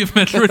 copy of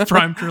Metroid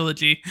Prime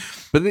Trilogy.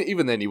 But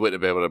even then, you wouldn't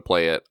be able to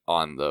play it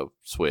on the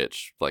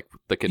Switch, like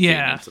the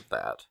convenience of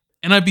that.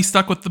 And I'd be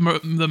stuck with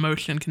the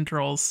motion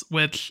controls,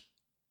 which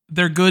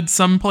they're good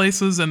some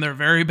places and they're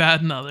very bad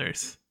in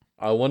others.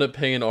 I wouldn't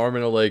pay an arm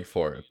and a leg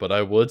for it, but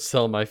I would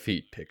sell my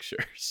feet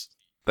pictures.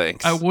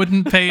 Thanks. I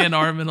wouldn't pay an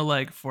arm and a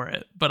leg for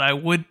it, but I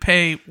would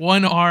pay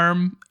one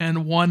arm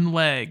and one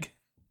leg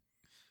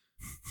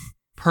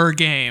per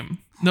game.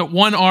 No,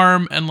 one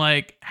arm and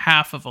like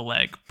half of a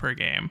leg per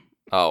game.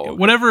 Oh,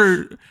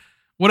 okay.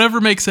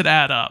 Whatever makes it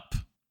add up.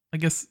 I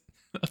guess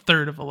a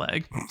third of a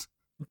leg.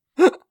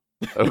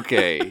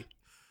 Okay.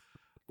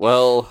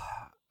 Well,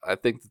 I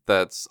think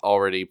that's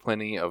already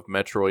plenty of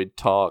Metroid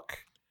talk,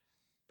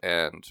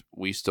 and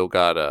we still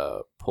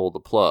gotta pull the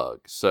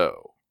plug.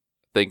 So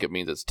I think it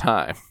means it's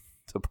time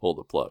to pull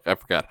the plug. I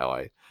forgot how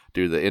I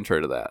do the intro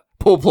to that.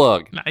 Pull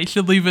plug. Nah, you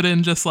should leave it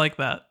in just like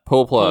that.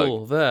 Pull plug.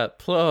 Pull that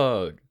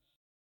plug.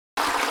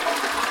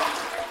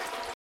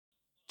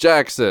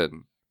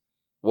 Jackson,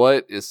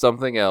 what is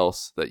something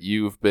else that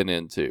you've been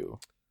into?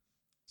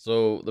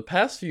 So the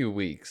past few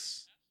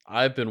weeks,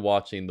 I've been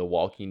watching The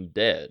Walking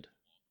Dead.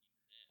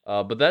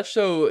 But that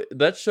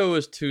show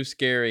is too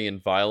scary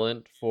and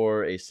violent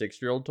for a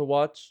 6-year-old to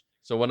watch.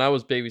 So when I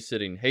was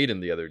babysitting Hayden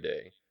the other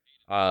day,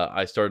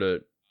 I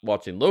started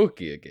watching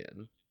Loki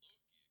again.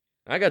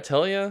 I gotta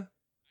tell you,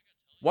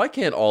 why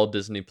can't all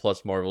Disney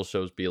Plus Marvel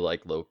shows be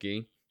like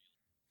Loki?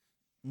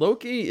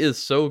 Loki is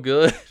so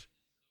good.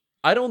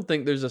 I don't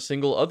think there's a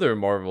single other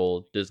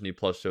Marvel Disney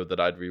Plus show that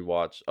I'd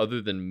rewatch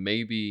other than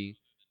maybe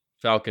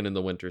Falcon and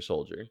the Winter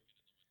Soldier.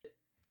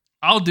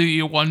 I'll do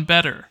you one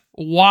better.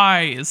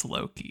 Why is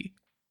Loki?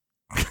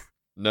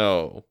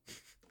 No.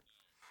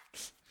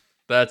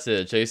 That's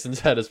it.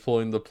 Jason's had his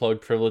pulling the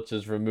plug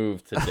privileges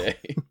removed today.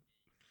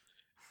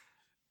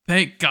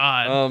 Thank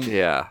God.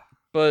 Yeah.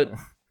 But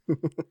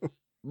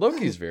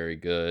Loki's very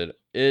good.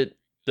 It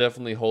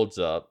definitely holds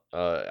up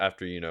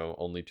after,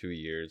 only 2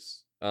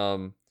 years.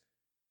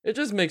 It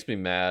just makes me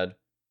mad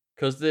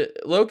because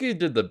Loki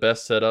did the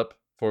best setup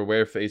for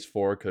where Phase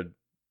 4 could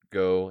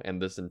go and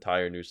this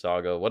entire new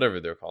saga, whatever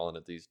they're calling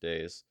it these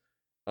days.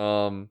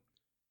 So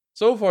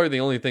far, the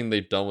only thing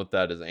they've done with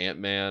that is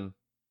Ant-Man,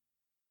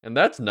 and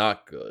that's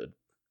not good.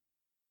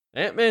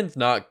 Ant-Man's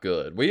not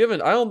good.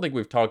 I don't think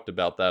we've talked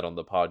about that on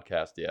the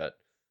podcast yet.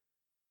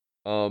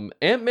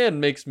 Ant-Man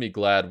makes me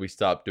glad we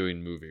stopped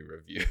doing movie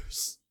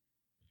reviews.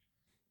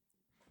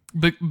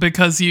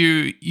 Because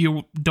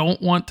you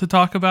don't want to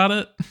talk about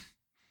it?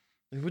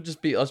 It would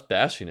just be us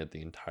bashing it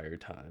the entire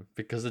time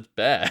because it's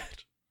bad.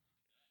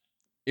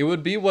 It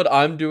would be what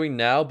I'm doing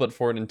now, but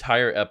for an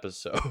entire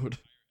episode.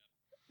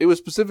 It was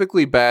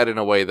specifically bad in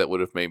a way that would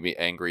have made me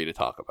angry to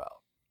talk about.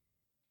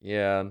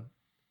 Yeah.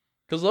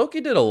 Because Loki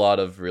did a lot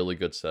of really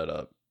good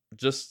setup.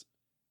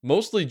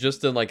 Mostly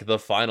just in like the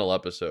final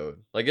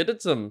episode. Like it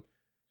did some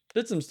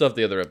stuff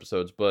the other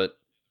episodes, but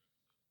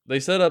they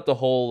set up the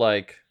whole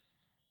like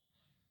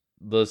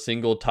the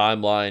single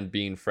timeline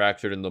being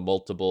fractured into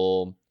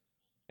multiple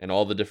and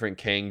all the different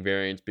Kang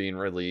variants being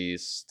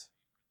released.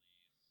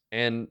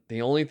 And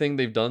the only thing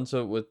they've done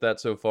with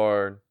that so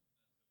far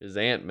is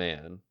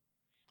Ant-Man.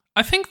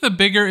 I think the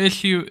bigger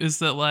issue is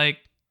that like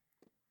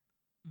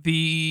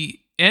the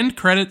end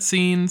credit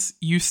scenes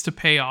used to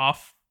pay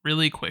off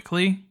really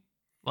quickly.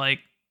 Like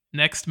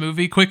next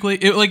movie quickly.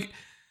 It like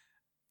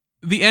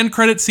the end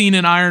credit scene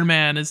in Iron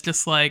Man is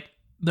just like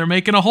they're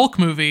making a Hulk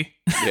movie.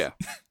 Yeah.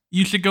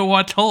 You should go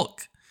watch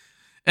Hulk.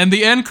 And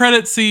the end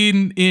credit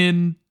scene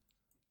in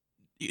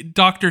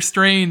Doctor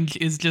Strange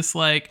is just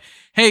like,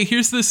 hey,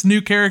 here's this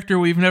new character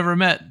we've never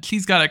met.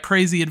 She's got a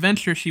crazy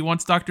adventure. She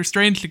wants Doctor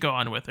Strange to go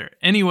on with her.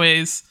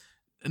 Anyways,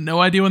 no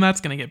idea when that's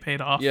going to get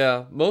paid off.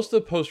 Yeah, most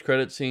of the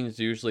post-credit scenes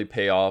usually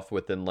pay off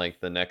within like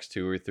the next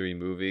 2 or 3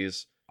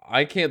 movies.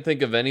 I can't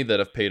think of any that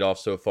have paid off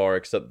so far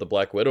except the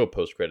Black Widow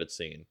post-credit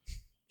scene.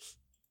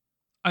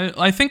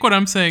 I think what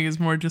I'm saying is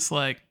more just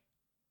like,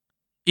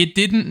 it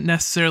didn't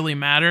necessarily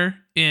matter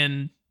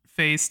in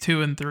Phase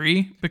 2 and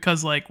 3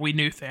 because like we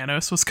knew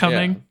Thanos was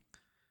coming. Yeah.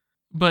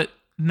 But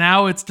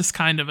now it's just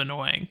kind of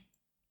annoying.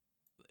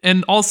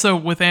 And also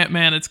with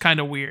Ant-Man, it's kind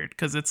of weird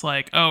because it's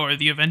like, oh, are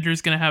the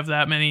Avengers going to have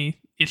that many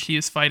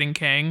issues fighting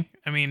Kang?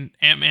 I mean,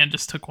 Ant-Man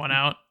just took one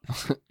out.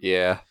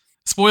 Yeah.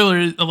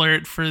 Spoiler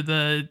alert for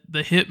the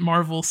hit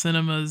Marvel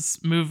Cinemas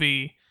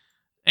movie,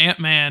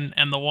 Ant-Man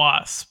and the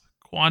Wasp,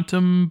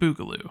 Quantum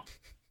Boogaloo.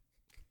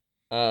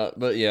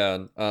 But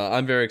yeah,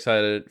 I'm very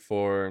excited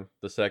for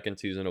the second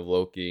season of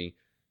Loki.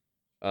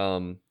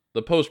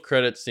 The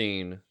post-credit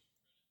scene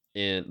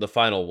in the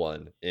final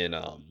one in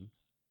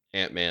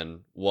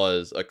Ant-Man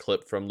was a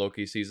clip from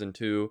Loki season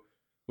 2,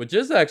 which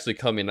is actually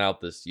coming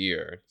out this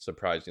year,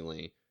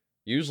 surprisingly.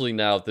 Usually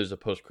now if there's a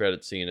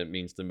post-credit scene, it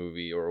means the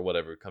movie or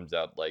whatever comes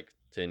out like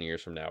 10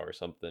 years from now or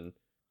something.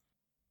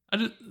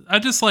 I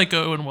just like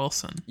Owen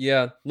Wilson.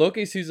 Yeah,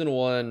 Loki season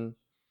 1,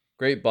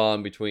 great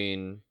bond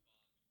between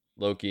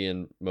Loki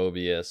and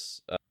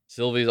Mobius.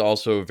 Sylvie's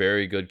also a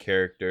very good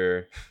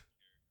character.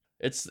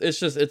 It's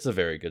a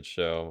very good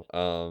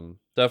show.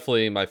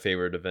 Definitely my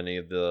favorite of any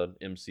of the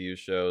MCU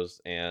shows,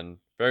 and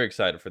very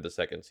excited for the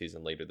second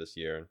season later this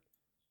year.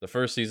 The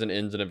first season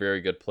ends in a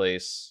very good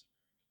place.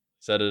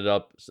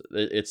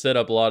 It set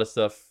up a lot of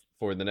stuff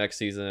for the next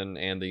season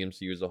and the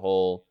MCU as a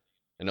whole,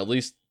 and at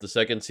least the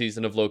second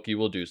season of Loki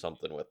will do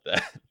something with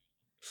that.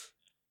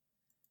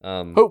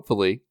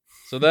 Hopefully.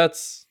 So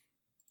that's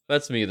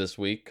me this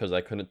week because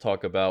I couldn't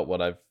talk about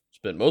what I've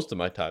spent most of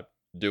my time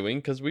doing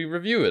because we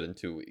review it in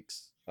 2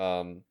 weeks.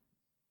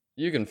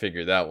 You can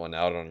figure that one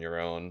out on your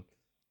own.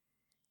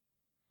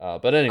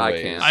 But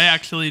anyways, I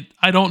can't.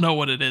 I don't know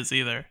what it is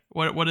either.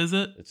 What is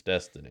it? It's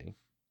Destiny.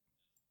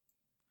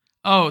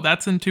 Oh,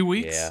 that's in 2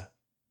 weeks? Yeah.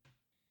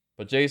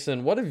 But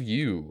Jason, what have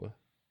you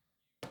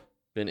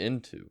been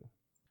into?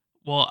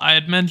 Well, I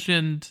had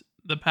mentioned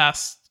the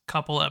past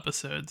couple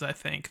episodes, I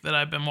think, that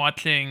I've been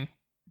watching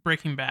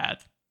Breaking Bad.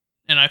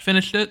 and I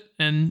finished it,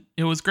 and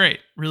it was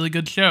great. Really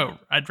good show.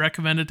 I'd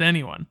recommend it to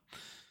anyone.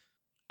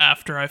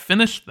 After I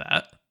finished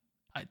that,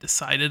 I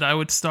decided I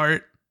would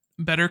start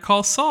Better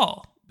Call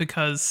Saul,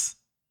 because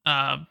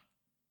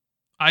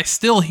I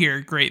still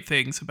hear great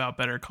things about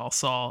Better Call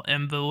Saul,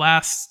 and the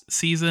last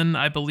season,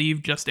 I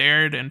believe, just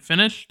aired and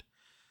finished.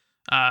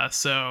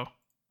 So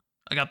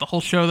I got the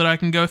whole show that I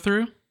can go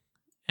through,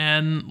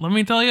 and let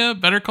me tell you,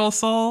 Better Call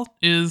Saul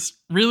is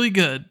really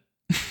good.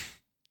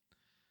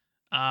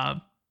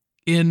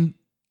 In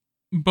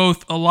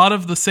both a lot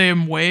of the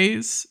same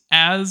ways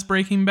as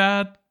Breaking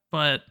Bad,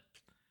 but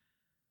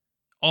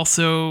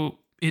also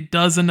it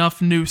does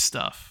enough new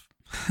stuff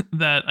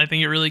that I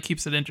think it really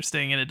keeps it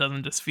interesting, and it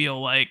doesn't just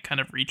feel like kind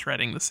of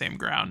retreading the same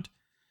ground.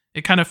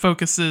 It kind of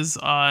focuses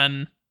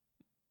on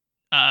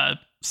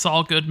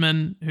Saul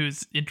Goodman,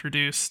 who's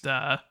introduced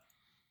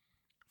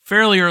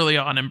fairly early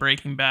on in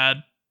Breaking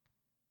Bad,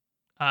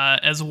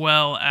 as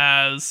well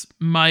as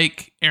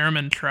Mike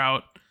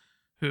Ehrmantraut,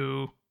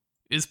 who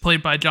is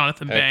played by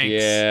Jonathan Heck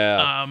Banks.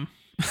 yeah.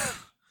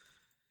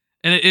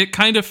 And it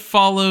kind of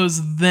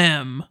follows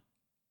them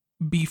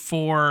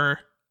before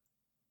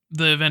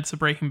the events of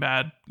Breaking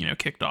Bad,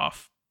 kicked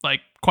off,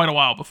 like quite a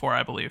while before,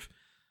 I believe.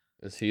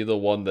 Is he the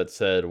one that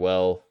said,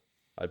 well,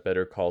 I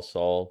better call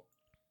Saul?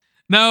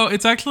 No,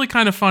 it's actually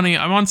kind of funny.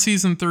 I'm on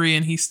season 3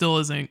 and he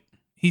still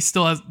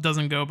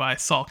doesn't go by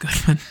Saul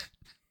Goodman.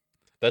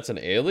 That's an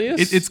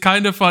alias? It's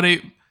kind of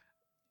funny.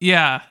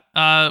 Yeah.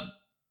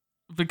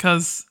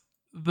 Because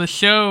the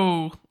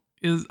show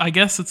is, I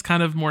guess it's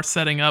kind of more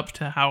setting up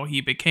to how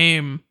he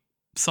became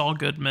Saul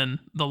Goodman,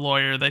 the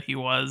lawyer that he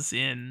was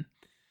in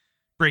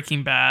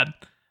Breaking Bad.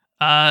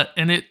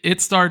 And it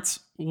starts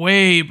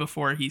way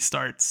before he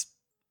starts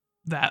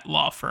that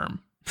law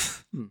firm.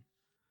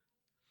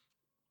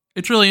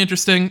 It's really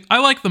interesting. I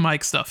like the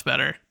Mike stuff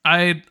better.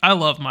 I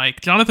love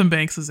Mike. Jonathan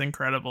Banks is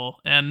incredible,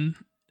 and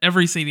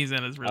every scene he's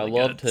in is really good.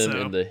 I loved him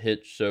in the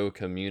hit show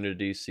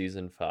Community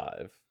Season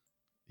 5.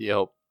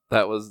 Yep.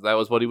 That was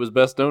what he was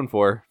best known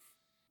for.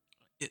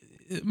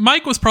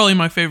 Mike was probably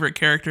my favorite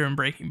character in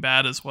Breaking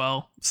Bad as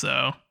well.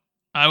 So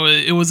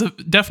it was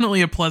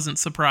definitely a pleasant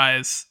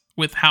surprise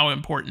with how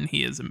important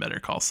he is in Better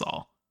Call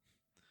Saul.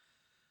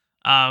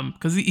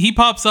 Because he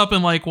pops up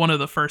in like one of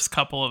the first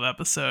couple of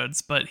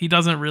episodes, but he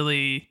doesn't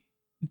really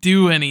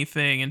do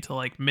anything until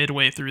like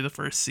midway through the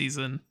first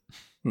season.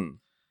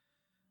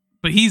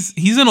 But he's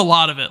in a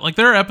lot of it. Like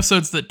there are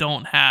episodes that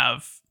don't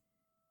have,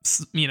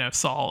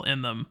 Saul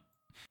in them.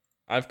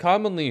 I've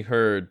commonly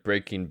heard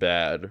Breaking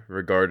Bad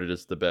regarded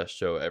as the best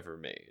show ever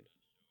made.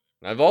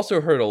 And I've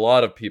also heard a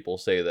lot of people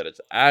say that it's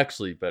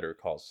actually Better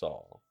Call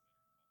Saul.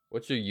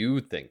 What do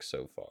you think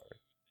so far?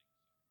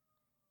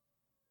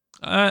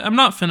 I'm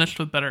not finished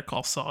with Better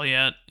Call Saul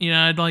yet.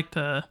 I'd like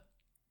to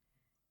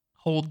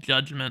hold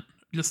judgment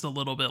just a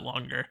little bit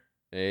longer.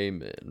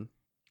 Amen.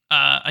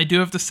 I do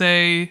have to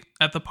say,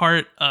 at the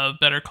part of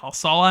Better Call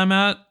Saul I'm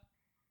at,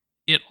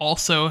 it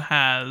also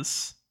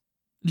has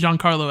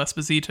Giancarlo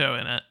Esposito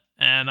in it,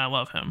 and I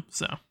love him.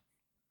 So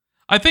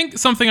I think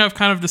something I've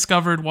kind of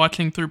discovered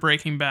watching through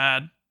Breaking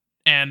Bad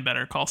and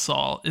Better Call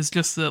Saul is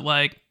just that,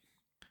 like,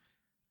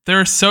 there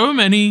are so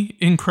many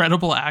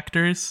incredible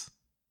actors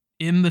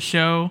in the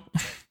show.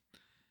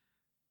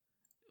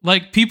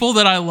 Like, people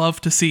that I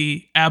love to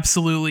see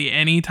absolutely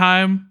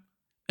anytime,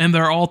 and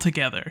they're all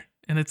together,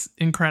 and it's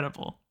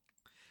incredible.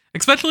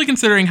 Especially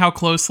considering how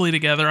closely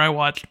together I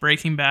watched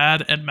Breaking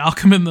Bad and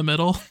Malcolm in the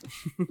Middle.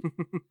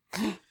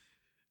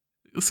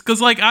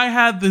 Because, like, I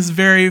had this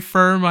very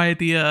firm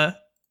idea.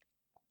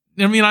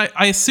 I mean, I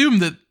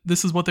assumed that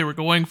this is what they were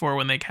going for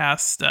when they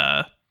cast...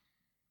 why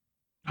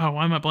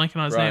am I blanking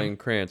on his name? Bryan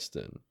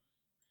Cranston.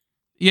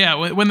 Yeah,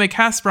 when they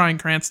cast Bryan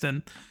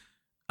Cranston,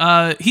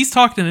 he's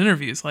talked in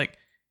interviews, like,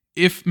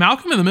 if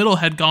Malcolm in the Middle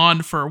had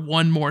gone for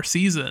one more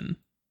season,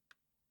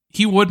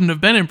 he wouldn't have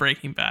been in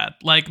Breaking Bad.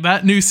 Like,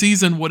 that new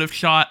season would have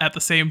shot at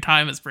the same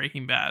time as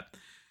Breaking Bad.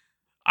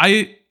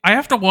 I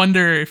have to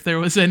wonder if there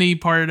was any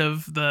part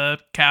of the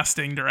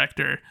casting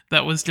director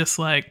that was just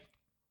like,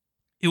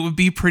 it would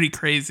be pretty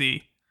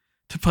crazy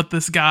to put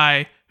this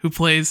guy who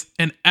plays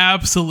an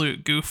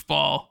absolute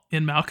goofball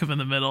in Malcolm in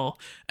the Middle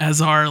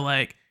as our,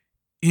 like,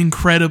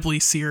 incredibly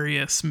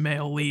serious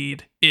male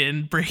lead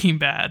in Breaking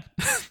Bad.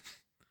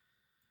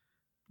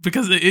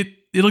 Because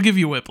it'll give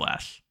you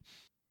whiplash.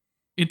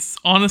 It's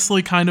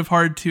honestly kind of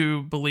hard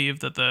to believe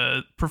that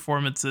the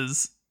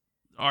performances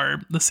are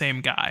the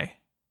same guy,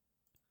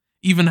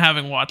 even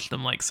having watched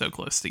them, like, so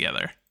close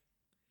together.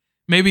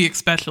 Maybe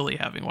especially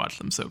having watched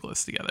them so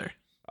close together.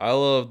 I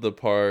love the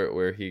part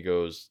where he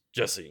goes,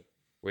 Jesse,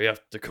 we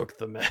have to cook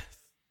the meth.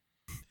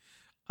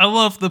 I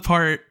love the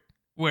part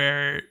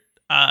where,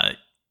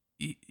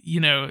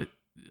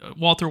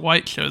 Walter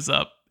White shows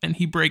up and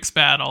he breaks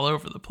bad all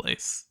over the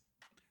place.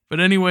 But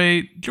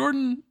anyway,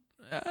 Jordan,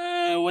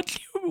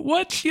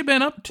 what you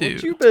been up to?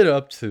 What you been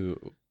up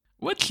to?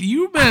 What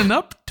you been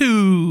up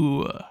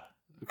to?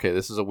 Okay,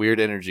 this is a weird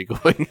energy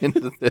going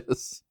into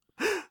this.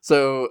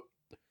 So,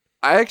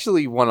 I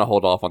actually want to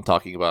hold off on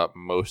talking about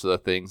most of the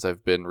things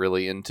I've been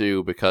really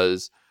into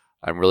because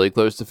I'm really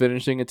close to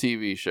finishing a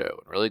TV show,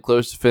 and really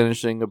close to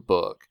finishing a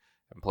book,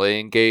 and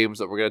playing games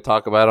that we're going to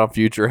talk about on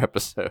future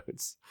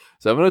episodes.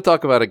 So I'm going to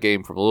talk about a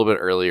game from a little bit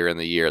earlier in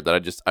the year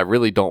that I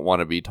really don't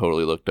want to be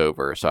totally looked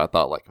over. So I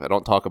thought, like, if I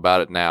don't talk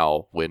about it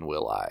now, when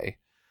will I?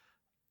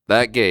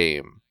 That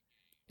game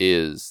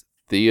is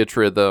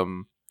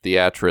Theatrhythm.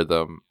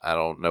 I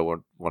don't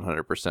know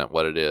 100%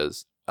 what it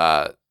is.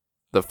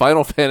 The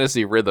Final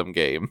Fantasy rhythm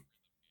game.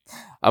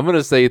 I'm going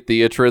to say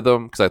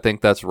Theatrhythm because I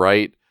think that's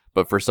right.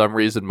 But for some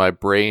reason, my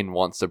brain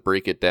wants to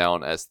break it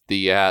down as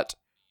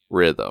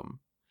Theatrhythm.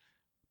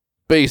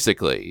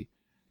 Basically,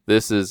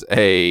 this is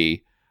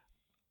a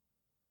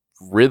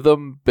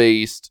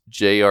rhythm-based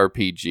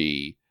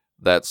JRPG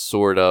that's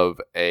sort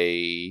of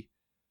a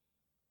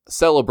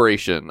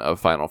celebration of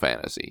Final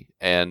Fantasy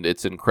and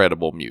its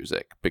incredible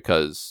music,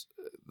 because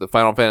the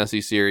Final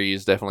Fantasy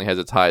series definitely has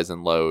its highs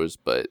and lows,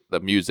 but the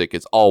music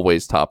is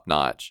always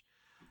top-notch.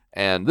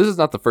 And this is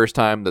not the first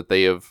time that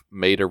they have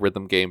made a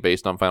rhythm game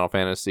based on Final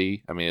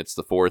Fantasy. I mean, it's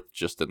the fourth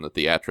just in the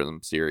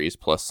Theatrhythm series,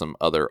 plus some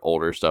other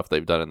older stuff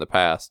they've done in the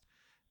past.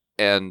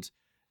 And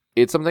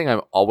it's something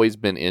I've always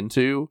been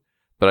into,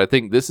 but I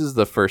think this is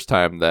the first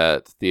time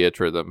that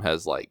Theatrhythm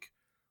has, like,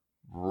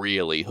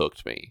 really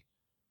hooked me.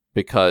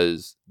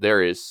 Because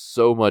there is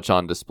so much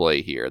on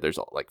display here. There's,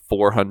 like,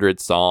 400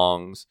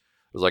 songs.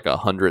 There's, like,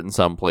 100 and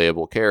some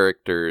playable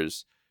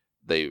characters.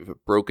 They've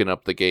broken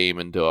up the game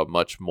into a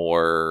much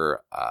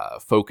more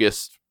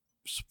focused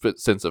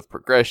sense of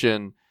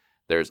progression.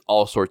 There's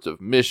all sorts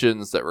of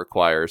missions that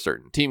require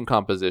certain team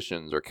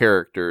compositions or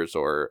characters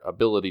or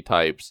ability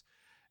types.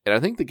 And I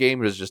think the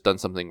game has just done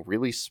something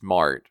really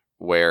smart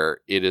where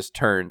it has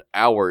turned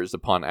hours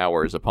upon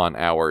hours upon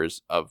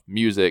hours of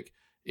music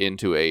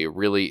into a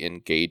really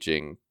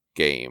engaging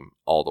game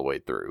all the way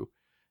through.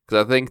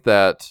 Because I think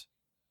that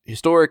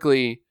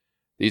historically,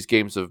 these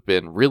games have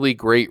been really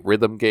great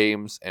rhythm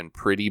games and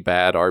pretty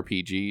bad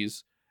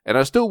RPGs. And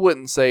I still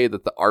wouldn't say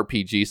that the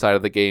RPG side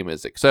of the game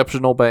is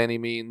exceptional by any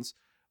means,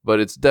 but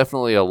it's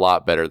definitely a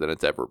lot better than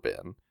it's ever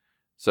been.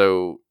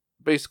 So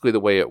basically the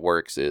way it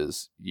works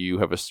is you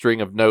have a string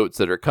of notes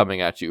that are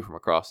coming at you from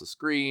across the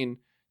screen.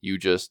 You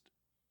just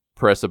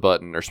press a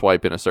button or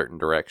swipe in a certain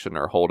direction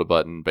or hold a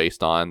button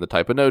based on the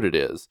type of note it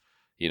is.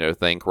 You know,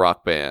 think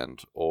Rock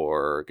Band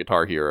or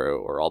Guitar Hero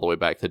or all the way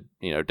back to,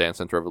 you know, Dance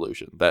Dance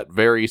Revolution. That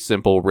very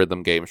simple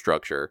rhythm game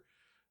structure.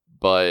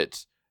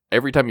 But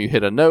every time you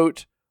hit a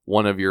note,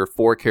 one of your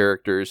 4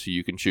 characters who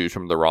you can choose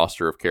from the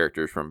roster of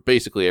characters from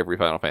basically every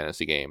Final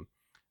Fantasy game.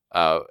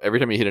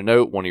 Every time you hit a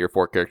note, one of your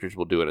 4 characters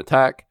will do an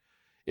attack.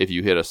 If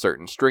you hit a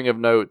certain string of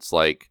notes,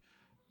 like,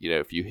 you know,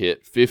 if you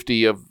hit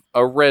 50 of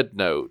a red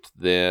note,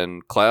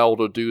 then Cloud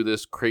will do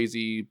this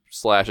crazy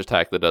slash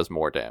attack that does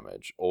more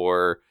damage.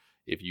 Or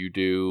if you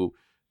do,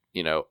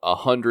 you know,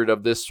 100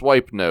 of this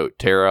swipe note,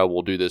 Terra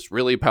will do this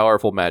really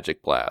powerful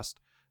magic blast.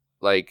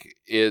 Like,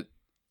 it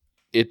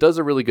does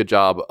a really good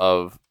job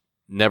of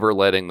never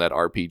letting that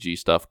RPG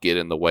stuff get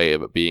in the way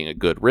of it being a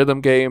good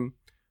rhythm game.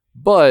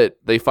 But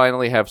they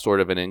finally have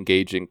sort of an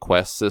engaging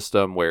quest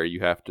system where you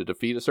have to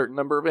defeat a certain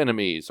number of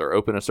enemies or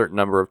open a certain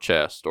number of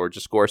chests or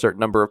just score a certain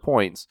number of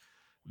points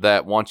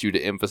that wants you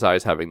to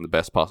emphasize having the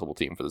best possible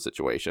team for the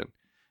situation.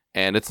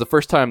 And it's the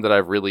first time that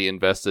I've really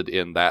invested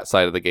in that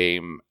side of the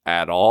game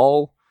at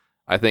all.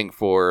 I think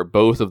for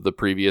both of the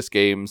previous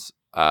games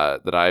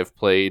that I've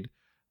played,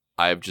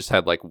 I've just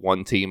had like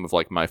one team of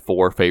like my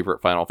 4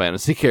 favorite Final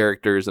Fantasy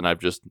characters, and I've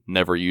just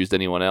never used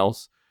anyone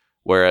else.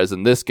 Whereas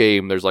in this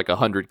game, there's like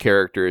 100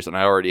 characters, and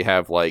I already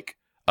have like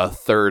a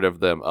third of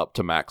them up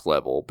to max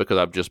level because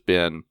I've just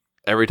been,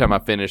 every time I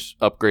finish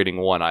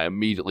upgrading one, I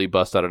immediately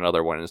bust out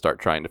another one and start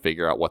trying to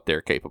figure out what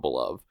they're capable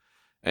of.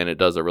 And it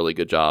does a really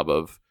good job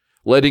of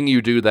letting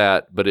you do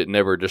that, but it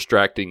never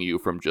distracting you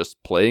from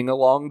just playing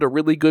along to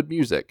really good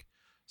music.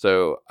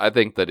 So I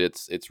think that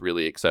it's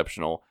really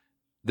exceptional.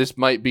 This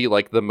might be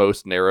like the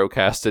most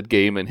narrow-casted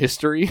game in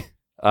history.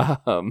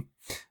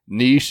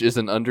 Niche is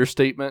an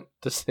understatement,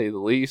 to say the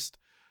least.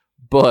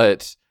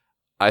 But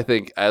I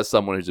think as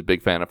someone who's a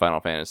big fan of Final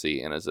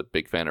Fantasy and as a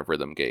big fan of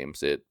rhythm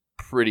games, it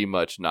pretty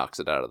much knocks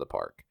it out of the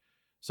park.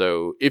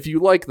 So if you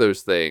like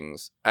those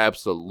things,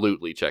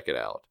 absolutely check it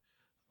out.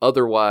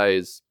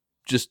 Otherwise,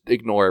 just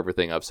ignore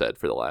everything I've said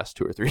for the last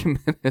 2 or 3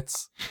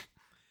 minutes.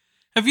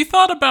 Have you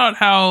thought about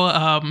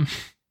how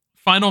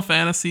Final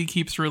Fantasy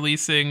keeps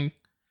releasing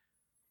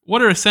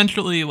what are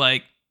essentially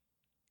like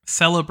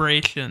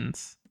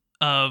celebrations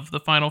of the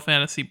Final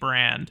Fantasy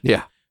brand?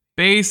 Yeah.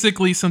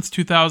 Basically since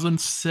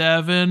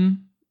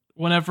 2007,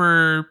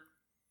 whenever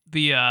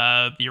the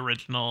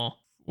original,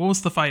 what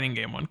was the fighting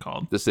game one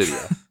called?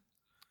 Dissidia.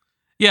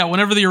 Yeah,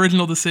 whenever the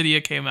original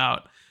Dissidia came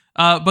out.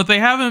 But they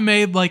haven't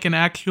made like an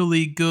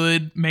actually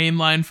good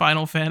mainline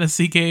Final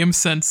Fantasy game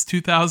since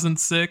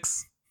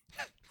 2006.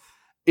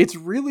 It's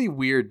really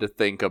weird to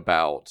think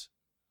about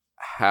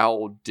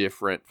how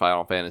different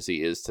Final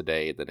Fantasy is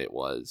today than it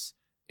was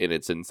in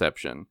its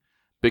inception.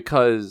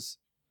 Because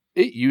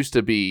it used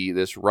to be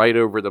this right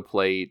over the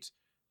plate,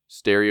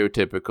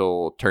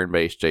 stereotypical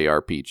turn-based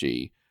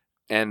JRPG.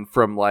 And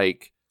from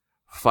like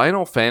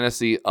Final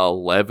Fantasy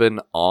 11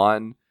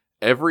 on,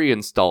 every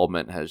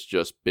installment has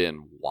just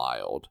been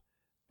wild.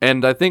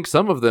 And I think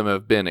some of them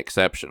have been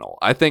exceptional.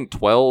 I think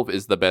 12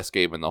 is the best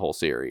game in the whole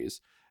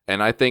series.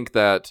 And I think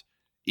that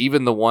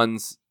even the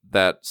ones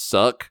that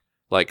suck,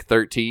 like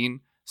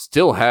 13,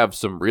 still have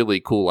some really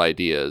cool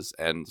ideas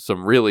and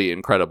some really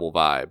incredible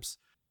vibes.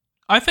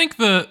 I think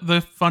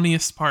the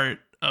funniest part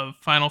of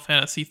Final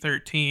Fantasy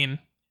 13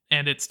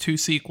 and its 2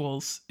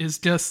 sequels is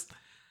just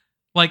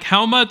like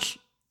how much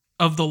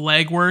of the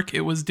legwork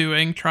it was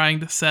doing trying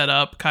to set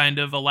up kind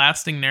of a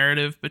lasting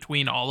narrative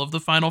between all of the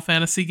Final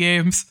Fantasy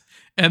games.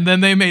 And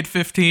then they made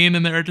 15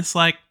 and they were just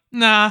like,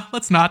 nah,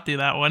 let's not do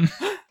that one.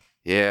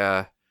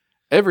 Yeah.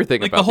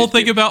 Everything like about the whole these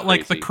thing games about is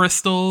like the crazy.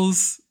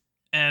 crystals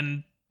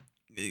and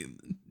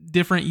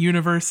different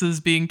universes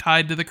being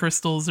tied to the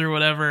crystals or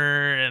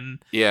whatever. And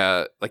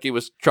Yeah, like it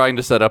was trying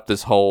to set up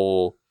this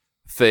whole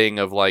thing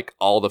of like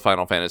all the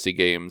Final Fantasy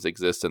games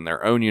exist in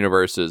their own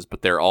universes,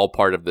 but they're all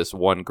part of this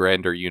one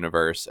grander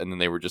universe. And then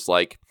they were just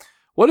like,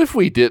 what if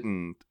we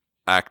didn't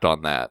act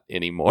on that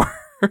anymore?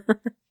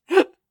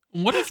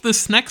 what if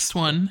this next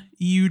one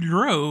you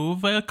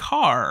drove a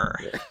car?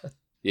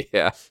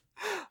 Yeah.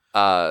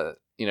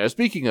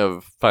 Speaking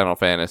of Final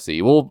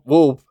Fantasy,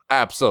 we'll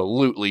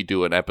absolutely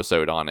do an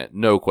episode on it,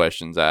 no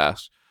questions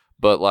asked.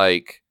 But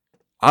like,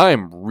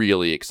 I'm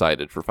really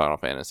excited for Final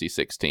Fantasy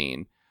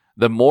 16.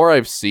 The more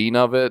I've seen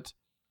of it,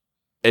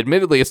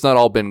 admittedly, it's not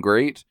all been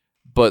great,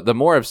 but the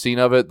more I've seen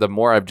of it, the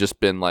more I've just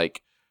been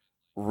like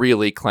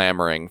really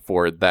clamoring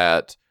for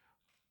that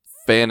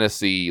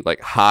fantasy,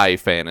 like high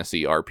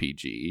fantasy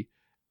RPG.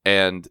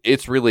 And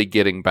it's really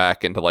getting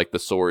back into like the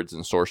swords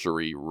and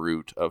sorcery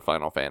route of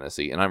Final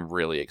Fantasy, and I'm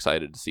really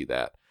excited to see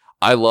that.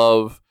 I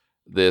love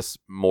this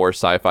more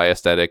sci-fi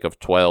aesthetic of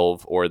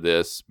 12 or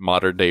this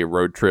modern day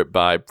road trip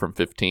vibe from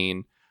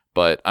 15,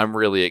 but I'm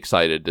really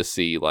excited to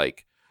see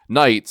like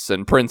knights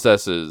and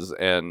princesses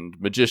and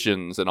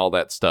magicians and all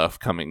that stuff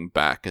coming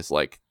back as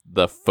like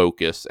the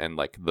focus and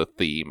like the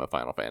theme of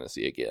Final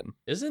Fantasy again.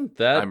 Isn't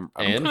that I'm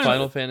and kind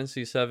Final of-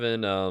 Fantasy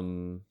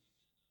 7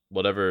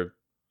 whatever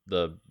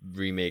the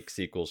remake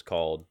sequel's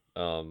called?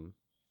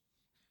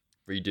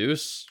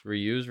 Reduce,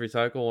 reuse,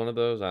 recycle, one of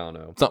those? I don't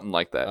know. Something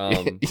like that.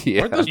 Aren't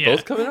those Yeah.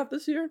 both coming out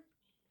this year?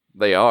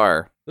 They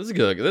are. This is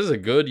good. This is a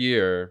good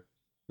year.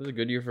 This is a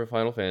good year for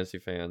Final Fantasy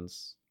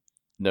fans.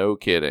 No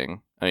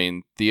kidding. I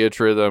mean,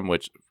 Theatrhythm,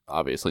 which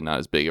obviously not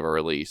as big of a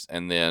release,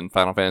 and then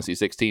Final Fantasy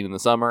 16 in the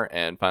summer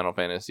and Final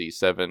Fantasy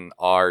 7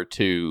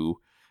 R2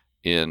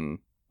 in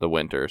the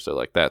winter. So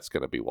like that's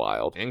gonna be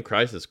wild. And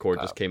Crisis Core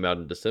just came out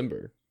in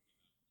December.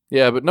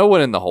 Yeah, but no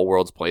one in the whole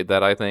world's played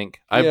that, I think.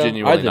 I've Yeah, I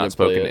genuinely didn't not play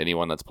spoken it. to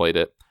anyone that's played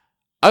it.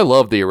 I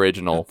love the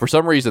original. For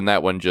some reason,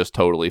 that one just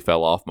totally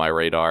fell off my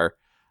radar.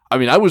 I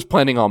mean, I was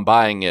planning on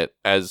buying it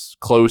as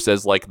close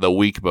as like the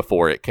week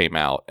before it came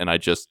out, and I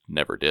just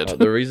never did.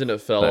 The reason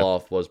it fell So-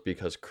 off was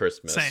because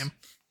Christmas. Same.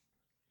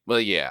 Well,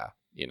 yeah,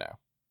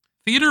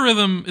 Theater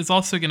Rhythm is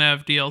also going to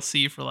have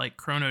DLC for like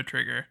Chrono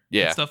Trigger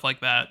Yeah. and stuff like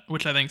that,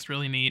 which I think is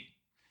really neat.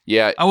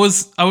 Yeah, I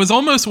was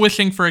almost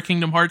wishing for a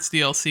Kingdom Hearts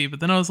DLC, but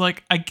then I was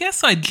like, I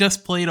guess I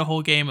just played a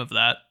whole game of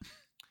that.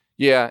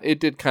 yeah, it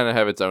did kind of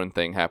have its own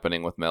thing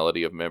happening with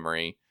Melody of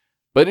Memory.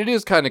 But it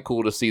is kind of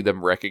cool to see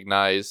them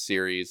recognize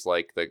series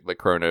like the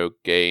Chrono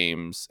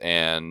games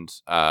and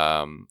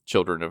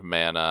Children of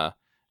Mana,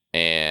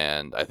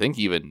 and I think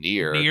even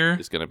Nier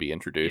is going to be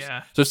introduced.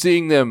 Yeah. So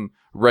seeing them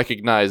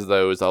recognize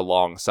those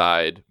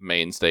alongside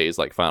mainstays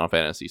like Final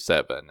Fantasy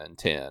 7 and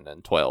 10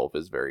 and 12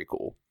 is very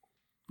cool.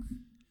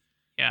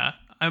 Yeah.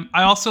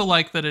 I also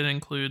like that it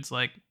includes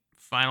like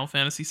Final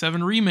Fantasy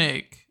VII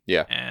Remake.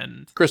 Yeah.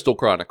 And Crystal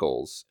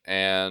Chronicles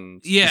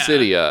and Yeah.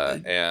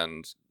 Dissidia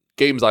and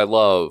games I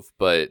love,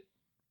 but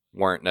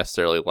weren't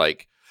necessarily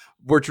like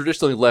were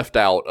traditionally left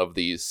out of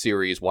these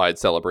series-wide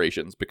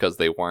celebrations because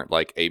they weren't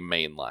like a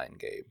mainline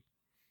game.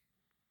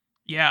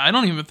 yeah, I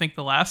don't even think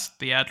the last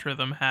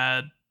Theatrhythm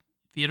had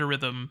Theater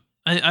Rhythm.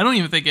 I don't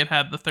even think it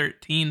had the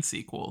 13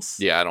 sequels.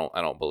 Yeah,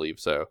 I don't believe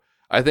so.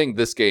 I think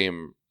this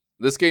game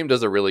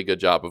does a really good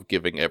job of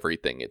giving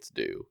everything its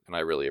due, and I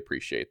really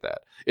appreciate that.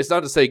 It's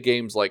not to say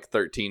games like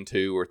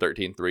 13.2 or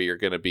 13.3 are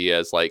going to be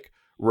as like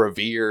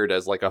revered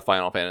as like a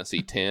Final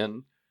Fantasy X,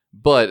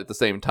 but at the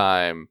same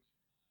time,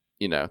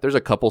 you know, there's a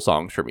couple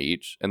songs from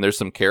each, and there's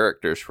some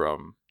characters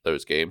from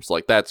those games.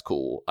 Like that's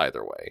cool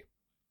either way.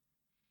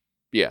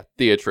 Yeah,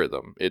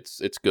 Theatrhythm, it's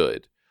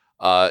good.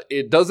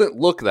 It doesn't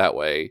look that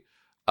way.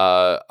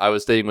 I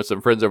was staying with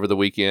some friends over the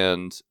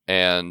weekend,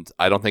 and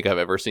I don't think I've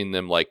ever seen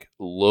them like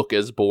look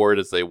as bored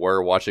as they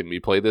were watching me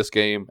play this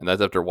game. And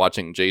that's after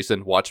watching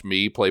Jason watch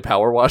me play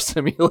Power Wash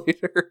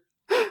Simulator.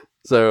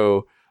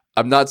 So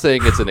I'm not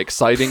saying it's an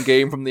exciting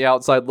game from the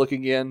outside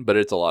looking in, but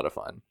it's a lot of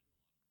fun.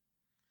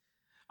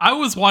 I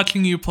was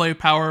watching you play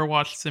Power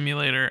Wash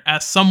Simulator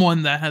as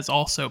someone that has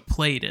also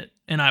played it,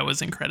 and I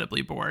was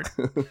incredibly bored.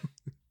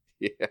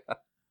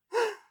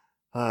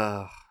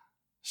 Yeah.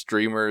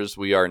 Streamers,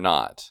 we are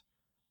not.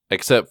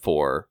 Except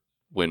for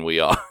when we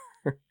are.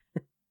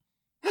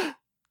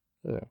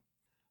 Yeah.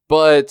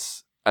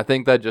 But I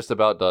think that just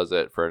about does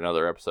it for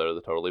another episode of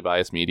the Totally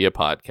Biased Media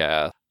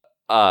podcast.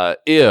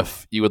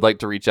 If you would like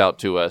to reach out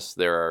to us,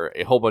 there are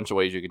a whole bunch of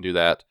ways you can do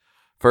that.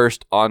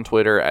 First, on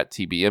Twitter at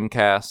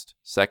TBMcast.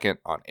 Second,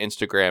 on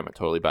Instagram at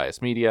Totally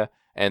Biased Media.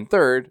 And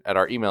third, at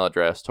our email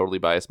address,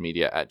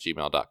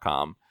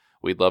 totallybiasedmedia@gmail.com.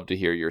 We'd love to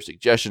hear your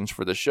suggestions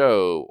for the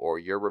show or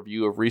your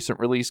review of recent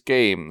release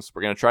games.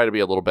 We're going to try to be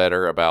a little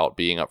better about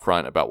being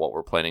upfront about what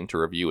we're planning to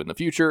review in the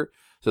future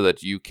so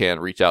that you can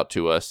reach out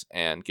to us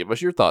and give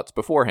us your thoughts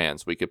beforehand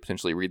so we could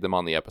potentially read them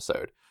on the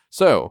episode.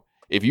 So,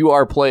 if you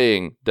are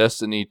playing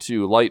Destiny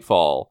 2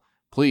 Lightfall,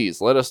 please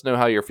let us know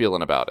how you're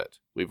feeling about it.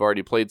 We've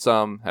already played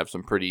some, have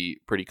some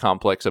pretty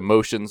complex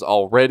emotions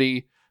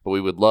already, but we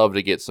would love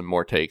to get some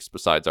more takes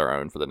besides our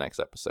own for the next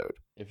episode.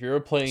 If you're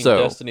playing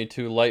Destiny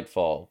 2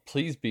 Lightfall,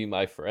 please be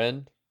my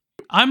friend.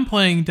 I'm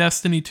playing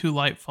Destiny 2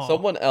 Lightfall.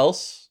 Someone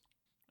else?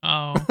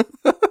 Oh.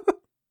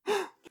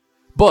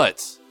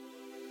 But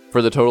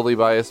for the Totally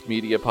Biased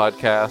Media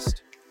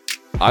podcast,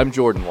 I'm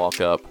Jordan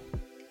Walkup.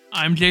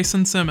 I'm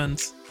Jason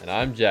Simmons. And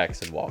I'm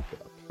Jackson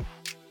Walkup.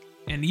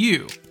 And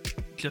you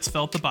just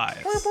felt the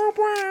bias.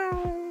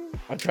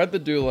 I tried to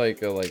do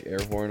like a air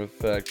horn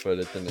effect, but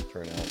it didn't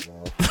turn out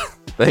well.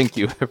 Thank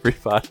you,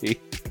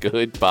 everybody.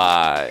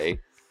 Goodbye.